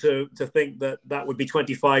anyone to think that would be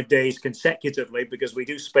 25 days consecutively, because we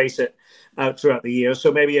do space it out throughout the year.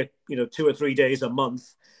 So maybe 2 or 3 days a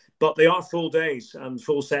month, but they are full days and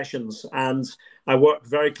full sessions. And I work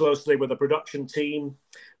very closely with a production team,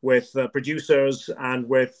 with producers, and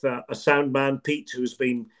with a sound man, Pete, who's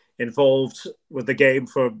been involved with the game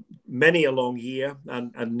for many a long year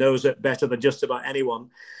and knows it better than just about anyone.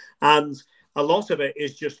 And a lot of it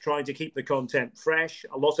is just trying to keep the content fresh.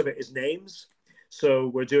 A lot of it is names. So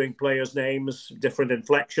we're doing players' names, different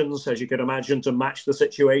inflections, as you can imagine, to match the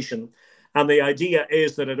situation. And the idea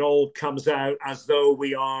is that it all comes out as though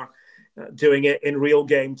we are doing it in real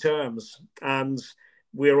game terms. And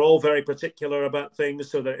we're all very particular about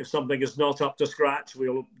things, so that if something is not up to scratch,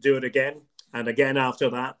 we'll do it again and again after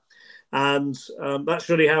that. And that's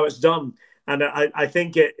really how it's done. And I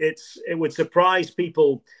think it would surprise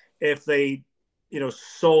people if they,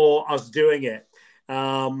 saw us doing it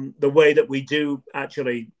the way that we do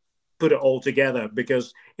actually put it all together,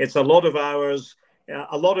 because it's a lot of hours.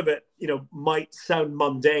 A lot of it, might sound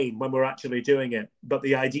mundane when we're actually doing it, but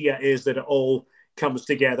the idea is that it all comes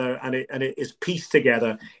together and it is pieced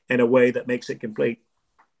together in a way that makes it complete.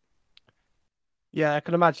 Yeah, I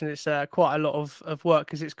can imagine it's quite a lot of work,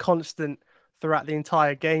 because it's constant throughout the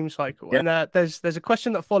entire game cycle. Yeah. And there's a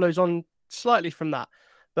question that follows on slightly from that,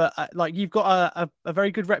 but you've got a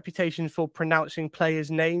very good reputation for pronouncing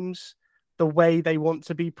players' names the way they want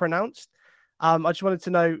to be pronounced. I just wanted to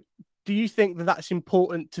know, do you think that that's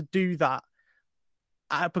important to do that?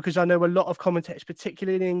 Because I know a lot of commentators,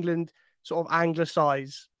 particularly in England, sort of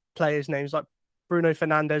anglicize players' names, like Bruno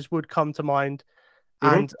Fernandes would come to mind.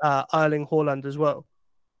 And Erling Haaland as well.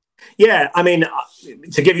 Yeah, I mean,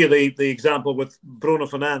 to give you the example with Bruno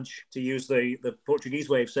Fernandes, to use the Portuguese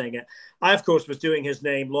way of saying it, I, of course, was doing his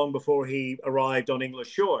name long before he arrived on English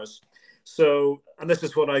shores. So, and this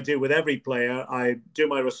is what I do with every player. I do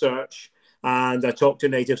my research and I talk to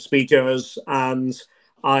native speakers, and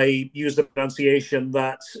I use the pronunciation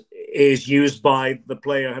that is used by the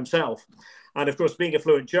player himself. And, of course, being a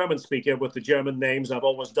fluent German speaker with the German names, I've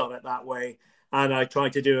always done it that way. And I try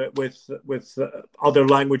to do it with other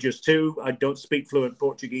languages too. I don't speak fluent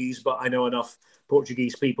Portuguese, but I know enough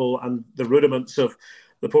Portuguese people and the rudiments of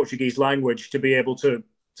the Portuguese language to be able to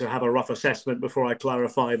have a rough assessment before I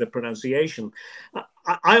clarify the pronunciation.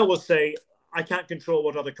 I always say I can't control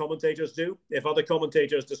what other commentators do. If other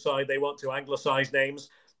commentators decide they want to anglicize names,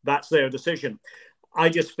 that's their decision. I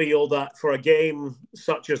just feel that for a game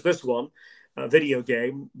such as this one, a video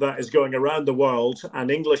game that is going around the world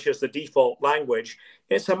and English is the default language,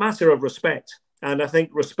 it's a matter of respect. And I think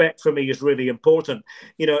respect for me is really important.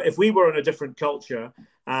 If we were in a different culture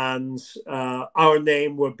and our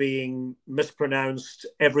name were being mispronounced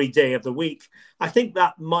every day of the week, I think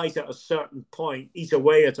that might at a certain point eat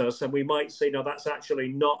away at us. And we might say, no, that's actually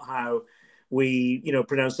not how we,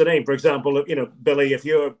 pronounce the name. For example, Billy, if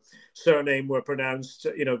your surname were pronounced,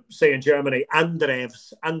 say in Germany,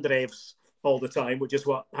 Andreevs, all the time, which is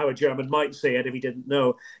how a German might say it if he didn't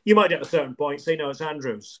know. You might at a certain point say, no, it's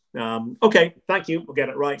Andrews. Okay, thank you. We'll get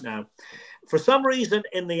it right now. For some reason,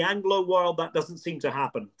 in the Anglo world, that doesn't seem to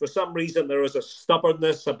happen. For some reason, there is a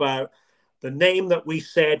stubbornness about the name that we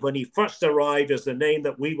said when he first arrived is the name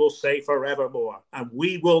that we will say forevermore, and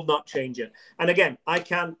we will not change it. And again, I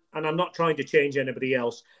can't, and I'm not trying to change anybody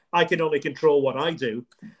else. I can only control what I do.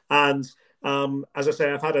 And as I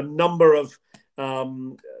say, I've had a number of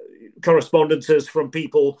correspondences from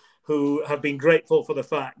people who have been grateful for the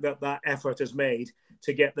fact that that effort is made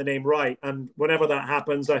to get the name right. And whenever that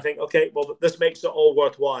happens, I think, okay, well, this makes it all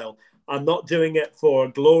worthwhile. I'm not doing it for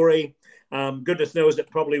glory. Goodness knows it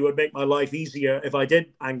probably would make my life easier if I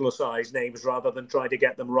did anglicize names rather than try to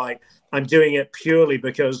get them right. I'm doing it purely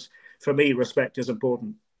because, for me, respect is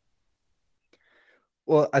important.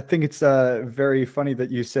 Well, I think it's very funny that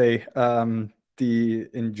you say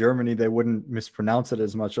in Germany they wouldn't mispronounce it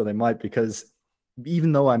as much, or they might, because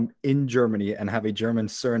even though I'm in Germany and have a German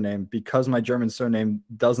surname, because my German surname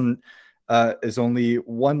is only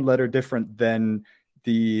one letter different than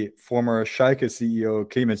the former Schalke CEO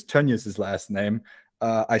Clemens Tönnies' last name,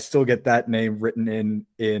 I still get that name written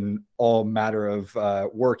in all matter of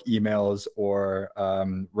work emails or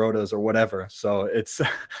rotas or whatever. So it's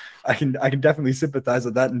I can definitely sympathize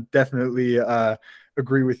with that, and definitely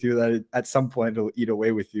agree with you that at some point it'll eat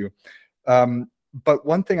away with you. But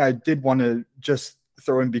one thing I did want to just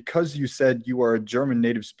throw in, because you said you are a German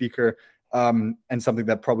native speaker, and something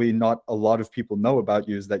that probably not a lot of people know about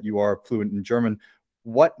you is that you are fluent in German.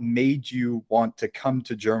 What made you want to come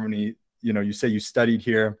to Germany? You know, you say you studied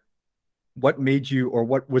here. What made you, or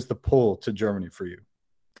what was the pull to Germany for you?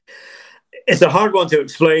 It's a hard one to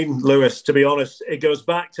explain, Lewis, to be honest. It goes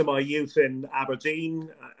back to my youth in Aberdeen.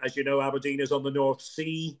 As you know, Aberdeen is on the North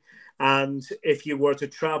Sea. And if you were to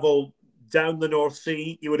travel down the North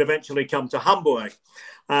Sea, you would eventually come to Hamburg.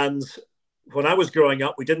 And when I was growing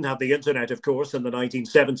up, we didn't have the internet, of course, in the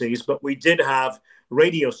 1970s, but we did have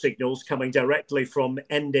radio signals coming directly from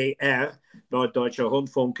NDR, Norddeutscher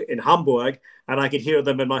Rundfunk, in Hamburg, and I could hear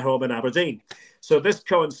them in my home in Aberdeen. So this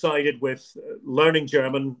coincided with learning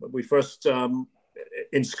German. We first,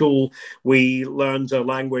 in school, we learned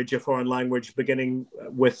a foreign language, beginning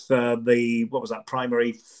with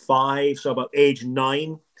primary 5, so about age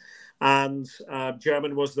 9. And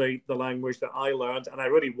German was the language that I learned, and I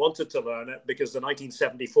really wanted to learn it because the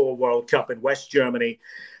 1974 World Cup in West Germany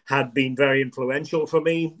had been very influential for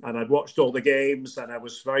me, and I'd watched all the games, and I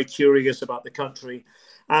was very curious about the country.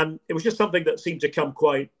 And it was just something that seemed to come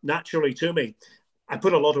quite naturally to me. I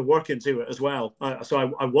put a lot of work into it as well.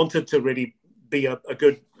 So I wanted to really be a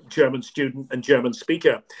good German student and German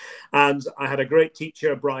speaker. And I had a great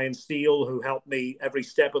teacher, Brian Steele, who helped me every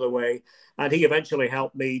step of the way. And he eventually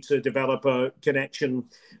helped me to develop a connection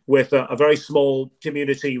with a very small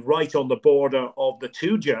community right on the border of the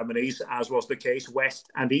two Germanys, as was the case, West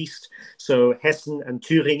and East. So Hessen and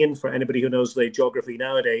Thüringen, for anybody who knows the geography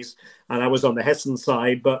nowadays. And I was on the Hessen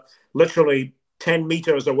side, but literally 10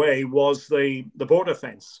 meters away was the border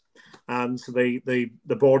fence and the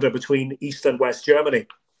border between East and West Germany.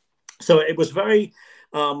 So it was very,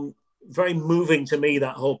 very moving to me,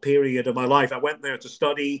 that whole period of my life. I went there to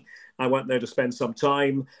study. I went there to spend some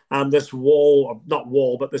time. And this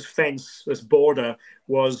this fence, this border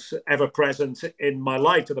was ever present in my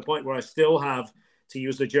life, to the point where I still have, to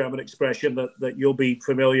use the German expression that you'll be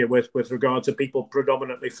familiar with regard to people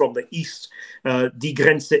predominantly from the East, die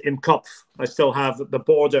Grenze im Kopf. I still have the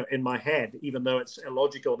border in my head, even though it's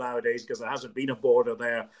illogical nowadays because there hasn't been a border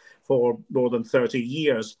there for more than 30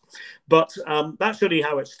 years. But that's really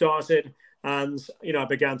how it started. And, I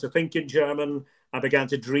began to think in German. I began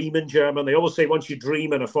to dream in German. They always say once you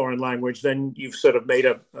dream in a foreign language, then you've sort of made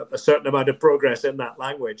a certain amount of progress in that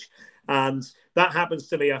language. And that happens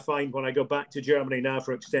to me, I find, when I go back to Germany now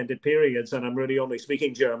for extended periods, and I'm really only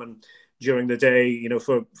speaking German during the day,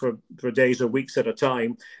 for days or weeks at a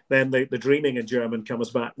time, then the dreaming in German comes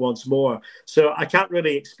back once more. So I can't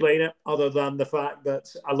really explain it other than the fact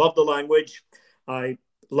that I love the language. I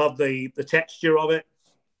love the texture of it.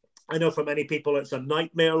 I know for many people it's a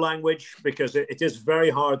nightmare language because it is very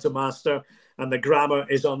hard to master, and the grammar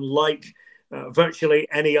is unlike virtually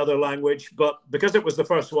any other language. But because it was the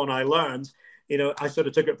first one I learned, I sort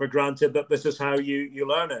of took it for granted that this is how you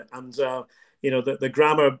learn it. And, the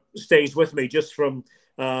grammar stays with me just from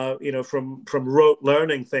rote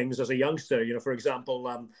learning things as a youngster. For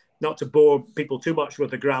example, not to bore people too much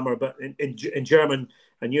with the grammar, but in German,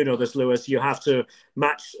 and this, Lewis, you have to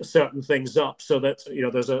match certain things up so that,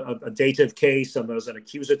 there's a dative case and there's an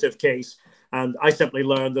accusative case. And I simply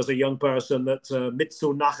learned as a young person that mit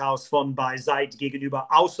zu Nachhaus von bei seit gegenüber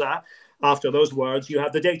außer, after those words, you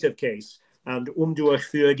have the dative case. and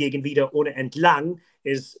Umdurchführ gegen wieder ohne Entlang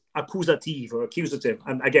is accusative or accusative.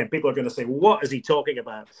 And again, people are going to say, what is he talking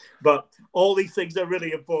about? But all these things are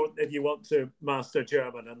really important if you want to master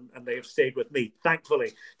German, and they have stayed with me,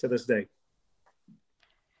 thankfully, to this day.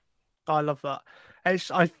 I love that.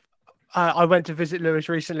 I went to visit Lewis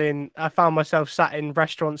recently, and I found myself sat in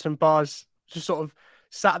restaurants and bars, just sort of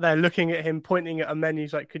sat there looking at him, pointing at a menu.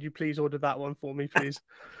 He's like, could you please order that one for me, please?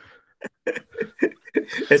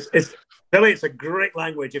 It's really, it's a great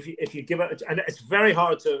language. If you give it, and it's very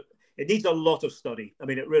hard to, it needs a lot of study. I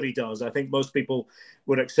mean, it really does. I think most people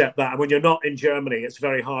would accept that. And when you're not in Germany, it's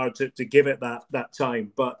very hard to give it that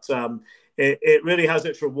time. But it really has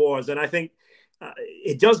its rewards. And I think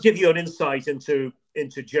it does give you an insight into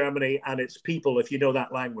Germany and its people if you know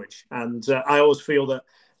that language. And I always feel that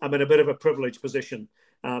I'm in a bit of a privileged position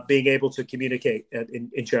being able to communicate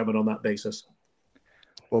in German on that basis.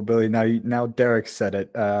 Well, Billy, now Derek said it.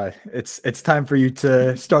 It's time for you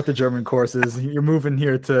to start the German courses. You're moving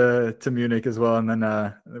here to Munich as well, and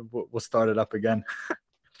then we'll start it up again.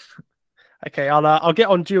 Okay, I'll get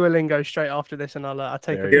on Duolingo straight after this, and I'll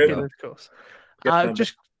take a beginner's course.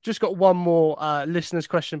 Just got one more listener's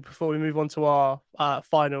question before we move on to our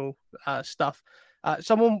final stuff.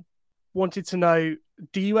 Someone wanted to know,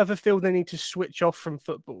 do you ever feel the need to switch off from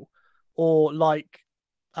football? Or like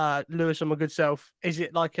Lewis and my good self, is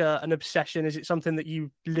it like an obsession? Is it something that you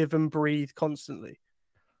live and breathe constantly?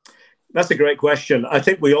 That's a great question. I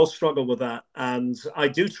think we all struggle with that. And I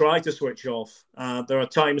do try to switch off. There are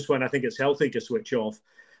times when I think it's healthy to switch off.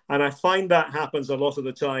 And I find that happens a lot of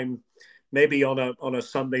the time. Maybe on a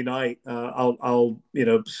Sunday night, I'll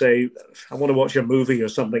say I want to watch a movie or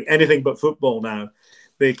something, anything but football now,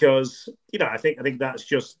 because I think that's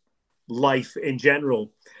just life in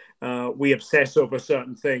general. We obsess over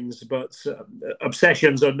certain things, but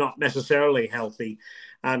obsessions are not necessarily healthy,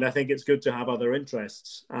 and I think it's good to have other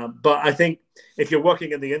interests. But I think if you're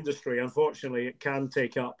working in the industry, unfortunately, it can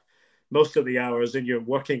take up most of the hours in your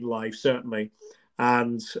working life, certainly,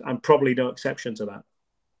 and I'm probably no exception to that.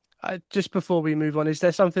 Just before we move on, is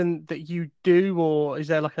there something that you do, or is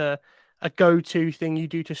there like a go-to thing you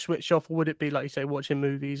do to switch off? Or would it be, like you say, watching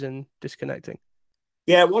movies and disconnecting?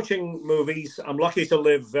 Yeah, watching movies. I'm lucky to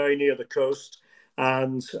live very near the coast,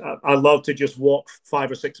 and I love to just walk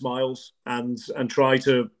 5 or 6 miles and try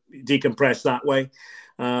to decompress that way,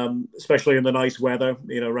 especially in the nice weather,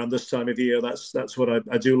 around this time of year. That's what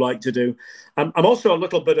I do like to do. I'm also a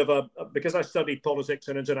little bit of because I studied politics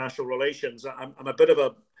and international relations, I'm a bit of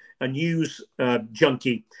a news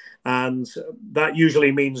junkie, and that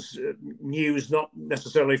usually means news not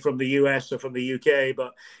necessarily from the US or from the UK,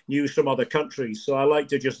 but news from other countries. So I like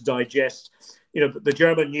to just digest, the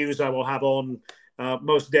German news I will have on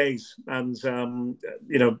most days, and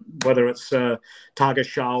whether it's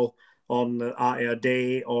Tagesschau on ARD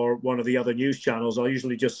or one of the other news channels, I'll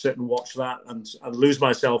usually just sit and watch that and lose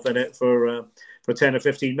myself in it for 10 or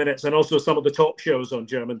 15 minutes. And also some of the talk shows on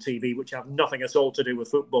German TV, which have nothing at all to do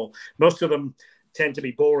with football. Most of them tend to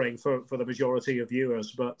be boring for the majority of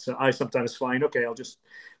viewers, but I sometimes find, okay, I'll just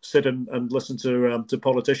sit and listen to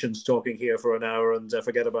politicians talking here for an hour and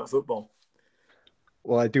forget about football.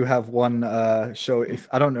 Well, I do have one show. If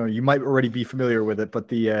I don't know, you might already be familiar with it, but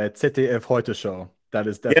the ZDF Heute show. That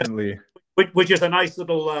is definitely, which is a nice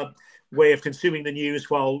little way of consuming the news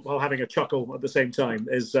while having a chuckle at the same time.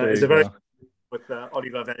 Is a very with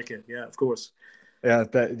Oliver Welke. Yeah, of course.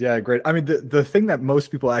 Yeah, great. I mean, the thing that most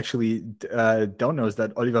people actually don't know is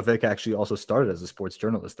that Oliver Welke actually also started as a sports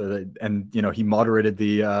journalist, and he moderated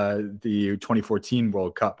the 2014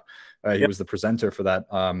 World Cup. He was the presenter for that.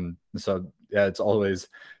 So yeah, it's always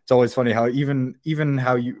funny how even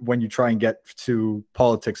how when you try and get to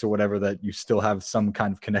politics or whatever, that you still have some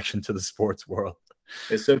kind of connection to the sports world.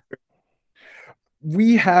 It's so true.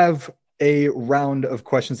 We have a round of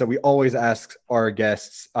questions that we always ask our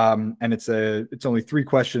guests, and it's only 3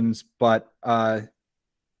 questions, but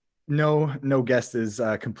no guest is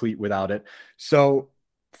complete without it. So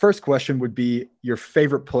first question would be your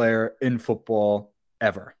favorite player in football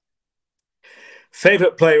ever.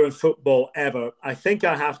 Favorite player in football ever. I think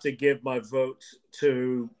I have to give my vote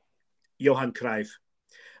to Johan Cruyff.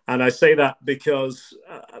 And I say that because,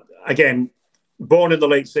 again, born in the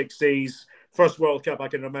late 60s, first World Cup I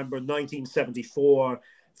can remember, 1974.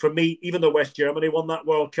 For me, even though West Germany won that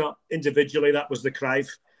World Cup, individually, that was the Cruyff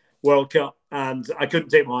World Cup. And I couldn't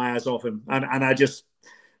take my eyes off him. And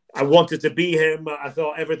I wanted to be him. I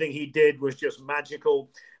thought everything he did was just magical.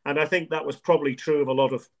 And I think that was probably true of a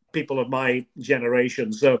lot of people of my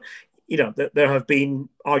generation. So there have been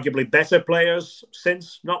arguably better players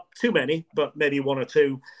since, not too many, but maybe one or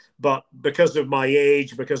two. But because of my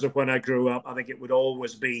age, because of when I grew up, I think it would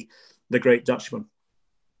always be the Great Dutchman.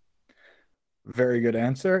 Very good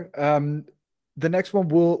answer. The next one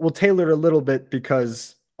we'll tailor it a little bit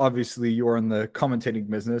because obviously you're in the commentating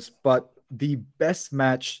business, but the best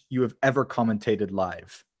match you have ever commentated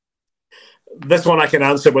live. This one I can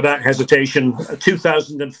answer without hesitation.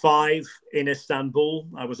 2005 in Istanbul,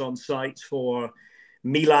 I was on site for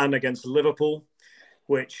Milan against Liverpool,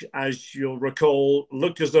 which, as you'll recall,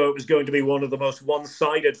 looked as though it was going to be one of the most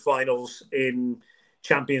one-sided finals in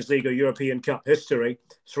Champions League or European Cup history.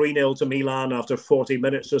 3-0 to Milan after 40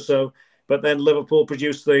 minutes or so. But then Liverpool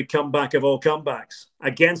produced the comeback of all comebacks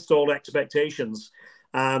against all expectations.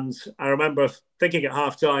 And I remember thinking at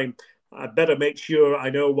halftime, I better make sure I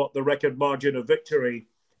know what the record margin of victory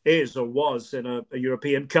is or was in a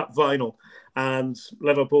European Cup final. And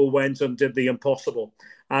Liverpool went and did the impossible.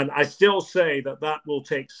 And I still say that will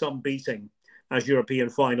take some beating as European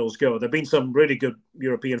finals go. There have been some really good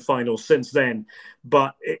European finals since then,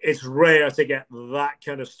 but it's rare to get that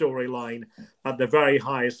kind of storyline at the very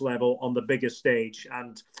highest level on the biggest stage.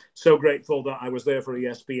 And so grateful that I was there for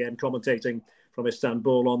ESPN commentating from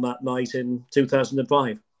Istanbul on that night in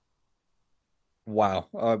 2005. Wow.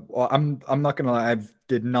 Well, I'm not gonna lie, I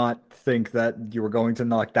did not think that you were going to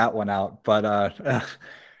knock that one out, but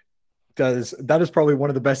that is probably one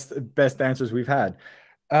of the best answers we've had.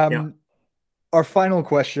 Our final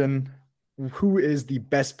question: who is the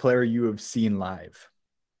best player you have seen live?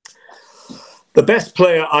 The best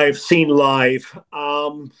player I've seen live.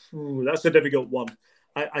 That's a difficult one.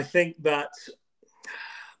 I think I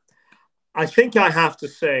have to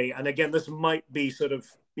say, and again, this might be sort of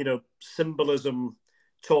symbolism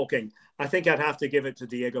talking. I think I'd have to give it to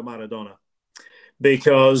Diego Maradona,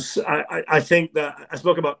 because I think that I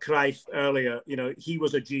spoke about Cruyff earlier. He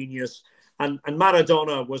was a genius, and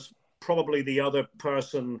Maradona was probably the other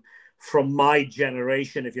person from my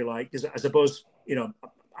generation, if you like, because I suppose,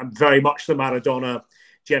 I'm very much the Maradona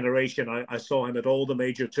generation. I saw him at all the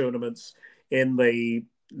major tournaments in the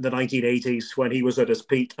 1980s when he was at his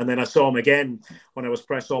peak. And then I saw him again when I was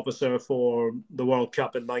press officer for the World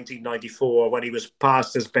Cup in 1994, when he was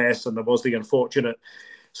past his best. And there was the unfortunate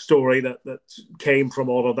story that came from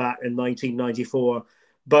all of that in 1994.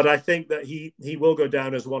 But I think that he will go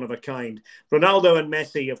down as one of a kind. Ronaldo and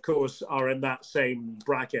Messi, of course, are in that same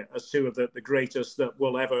bracket as two of the greatest that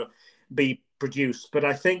will ever be produced. But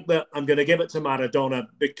I think that I'm going to give it to Maradona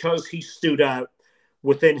because he stood out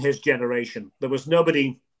within his generation. There was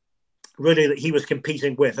nobody really that he was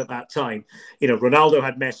competing with at that time. Ronaldo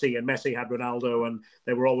had Messi and Messi had Ronaldo, and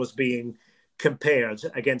they were always being compared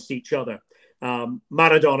against each other.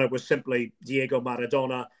 Maradona was simply Diego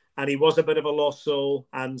Maradona, and he was a bit of a lost soul,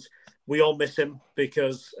 and we all miss him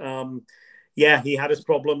because, he had his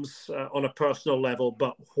problems on a personal level,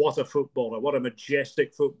 but what a footballer, what a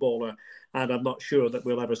majestic footballer, and I'm not sure that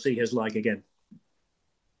we'll ever see his like again.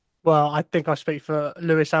 Well, I think I speak for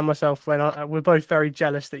Lewis and myself when we're both very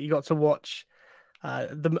jealous that you got to watch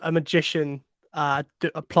a magician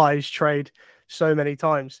apply his trade so many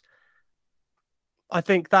times. I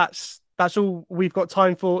think that's all we've got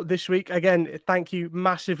time for this week. Again, thank you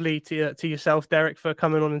massively to yourself, Derek, for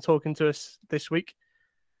coming on and talking to us this week.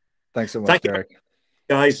 Thanks so much, Derek.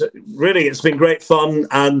 Guys, really, it's been great fun,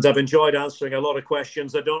 and I've enjoyed answering a lot of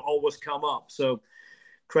questions that don't always come up. So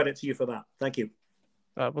credit to you for that. Thank you.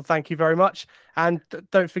 Well, thank you very much. And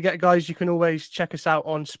don't forget, guys, you can always check us out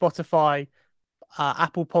on Spotify,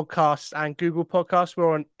 Apple Podcasts, and Google Podcasts.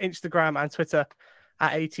 We're on Instagram and Twitter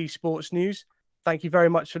at AT Sports News. Thank you very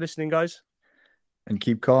much for listening, guys. And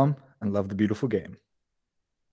keep calm and love the beautiful game.